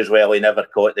as well, he never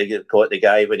caught the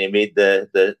guy when he made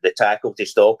the tackle to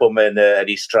stop him in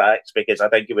his tracks, because I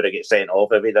think he would have got sent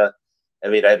off if he'd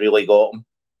really got him.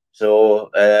 So.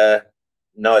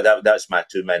 No, that's my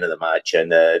 2 men of the match. And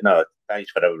no, thanks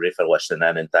for everybody for listening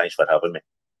in, and thanks for having me.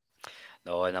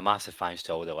 No, and a massive thanks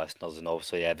to all the listeners and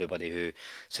obviously everybody who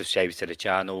subscribes to the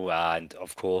channel, and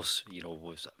of course,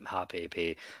 was happy to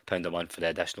pay £1 a month for the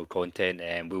additional content.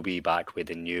 And we'll be back with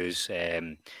the news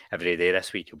every day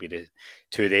this week. It'll be the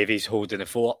 2 Davies holding the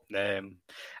fort. And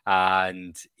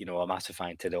a massive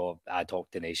thanks to the ad hoc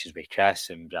donations with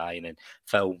Chris and Brian and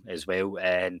Phil as well.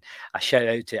 And a shout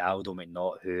out to Aldo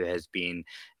McNaught, who has been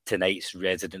tonight's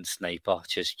resident sniper,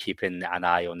 just keeping an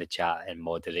eye on the chat and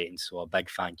moderating. So a big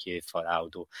thank you for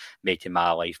Aldo, making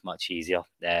my life much easier.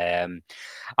 I'm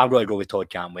going to go with Todd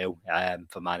Cantwell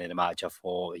for man of the match. I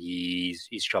thought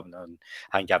he's coming on.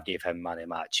 I think I've gave him man of the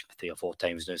match 3 or 4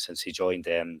 times now since he joined.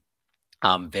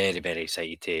 I'm very, very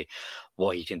excited to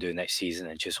what he can do next season,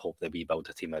 and just hope that we build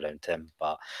a team around him.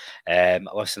 But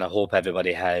listen, I hope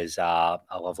everybody has a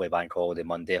lovely bank holiday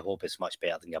Monday. I hope it's much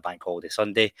better than your bank holiday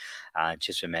Sunday. And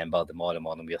just remember, tomorrow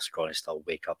morning we are going to still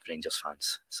wake up Rangers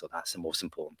fans. So that's the most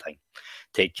important thing.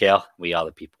 Take care. We are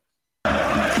the people.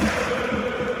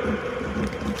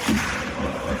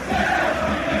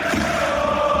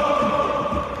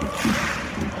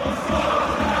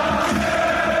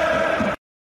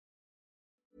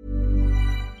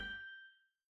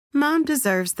 Mom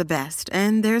deserves the best,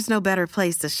 and there's no better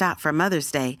place to shop for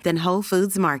Mother's Day than Whole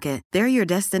Foods Market. They're your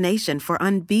destination for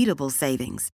unbeatable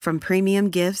savings, from premium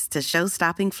gifts to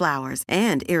show-stopping flowers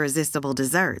and irresistible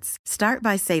desserts. Start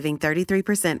by saving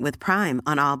 33% with Prime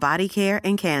on all body care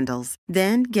and candles.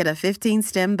 Then get a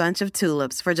 15-stem bunch of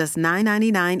tulips for just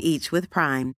 $9.99 each with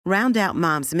Prime. Round out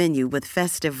Mom's menu with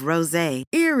festive rosé,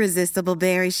 irresistible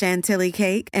berry chantilly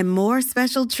cake, and more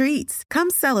special treats.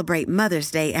 Come celebrate Mother's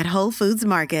Day at Whole Foods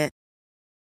Market.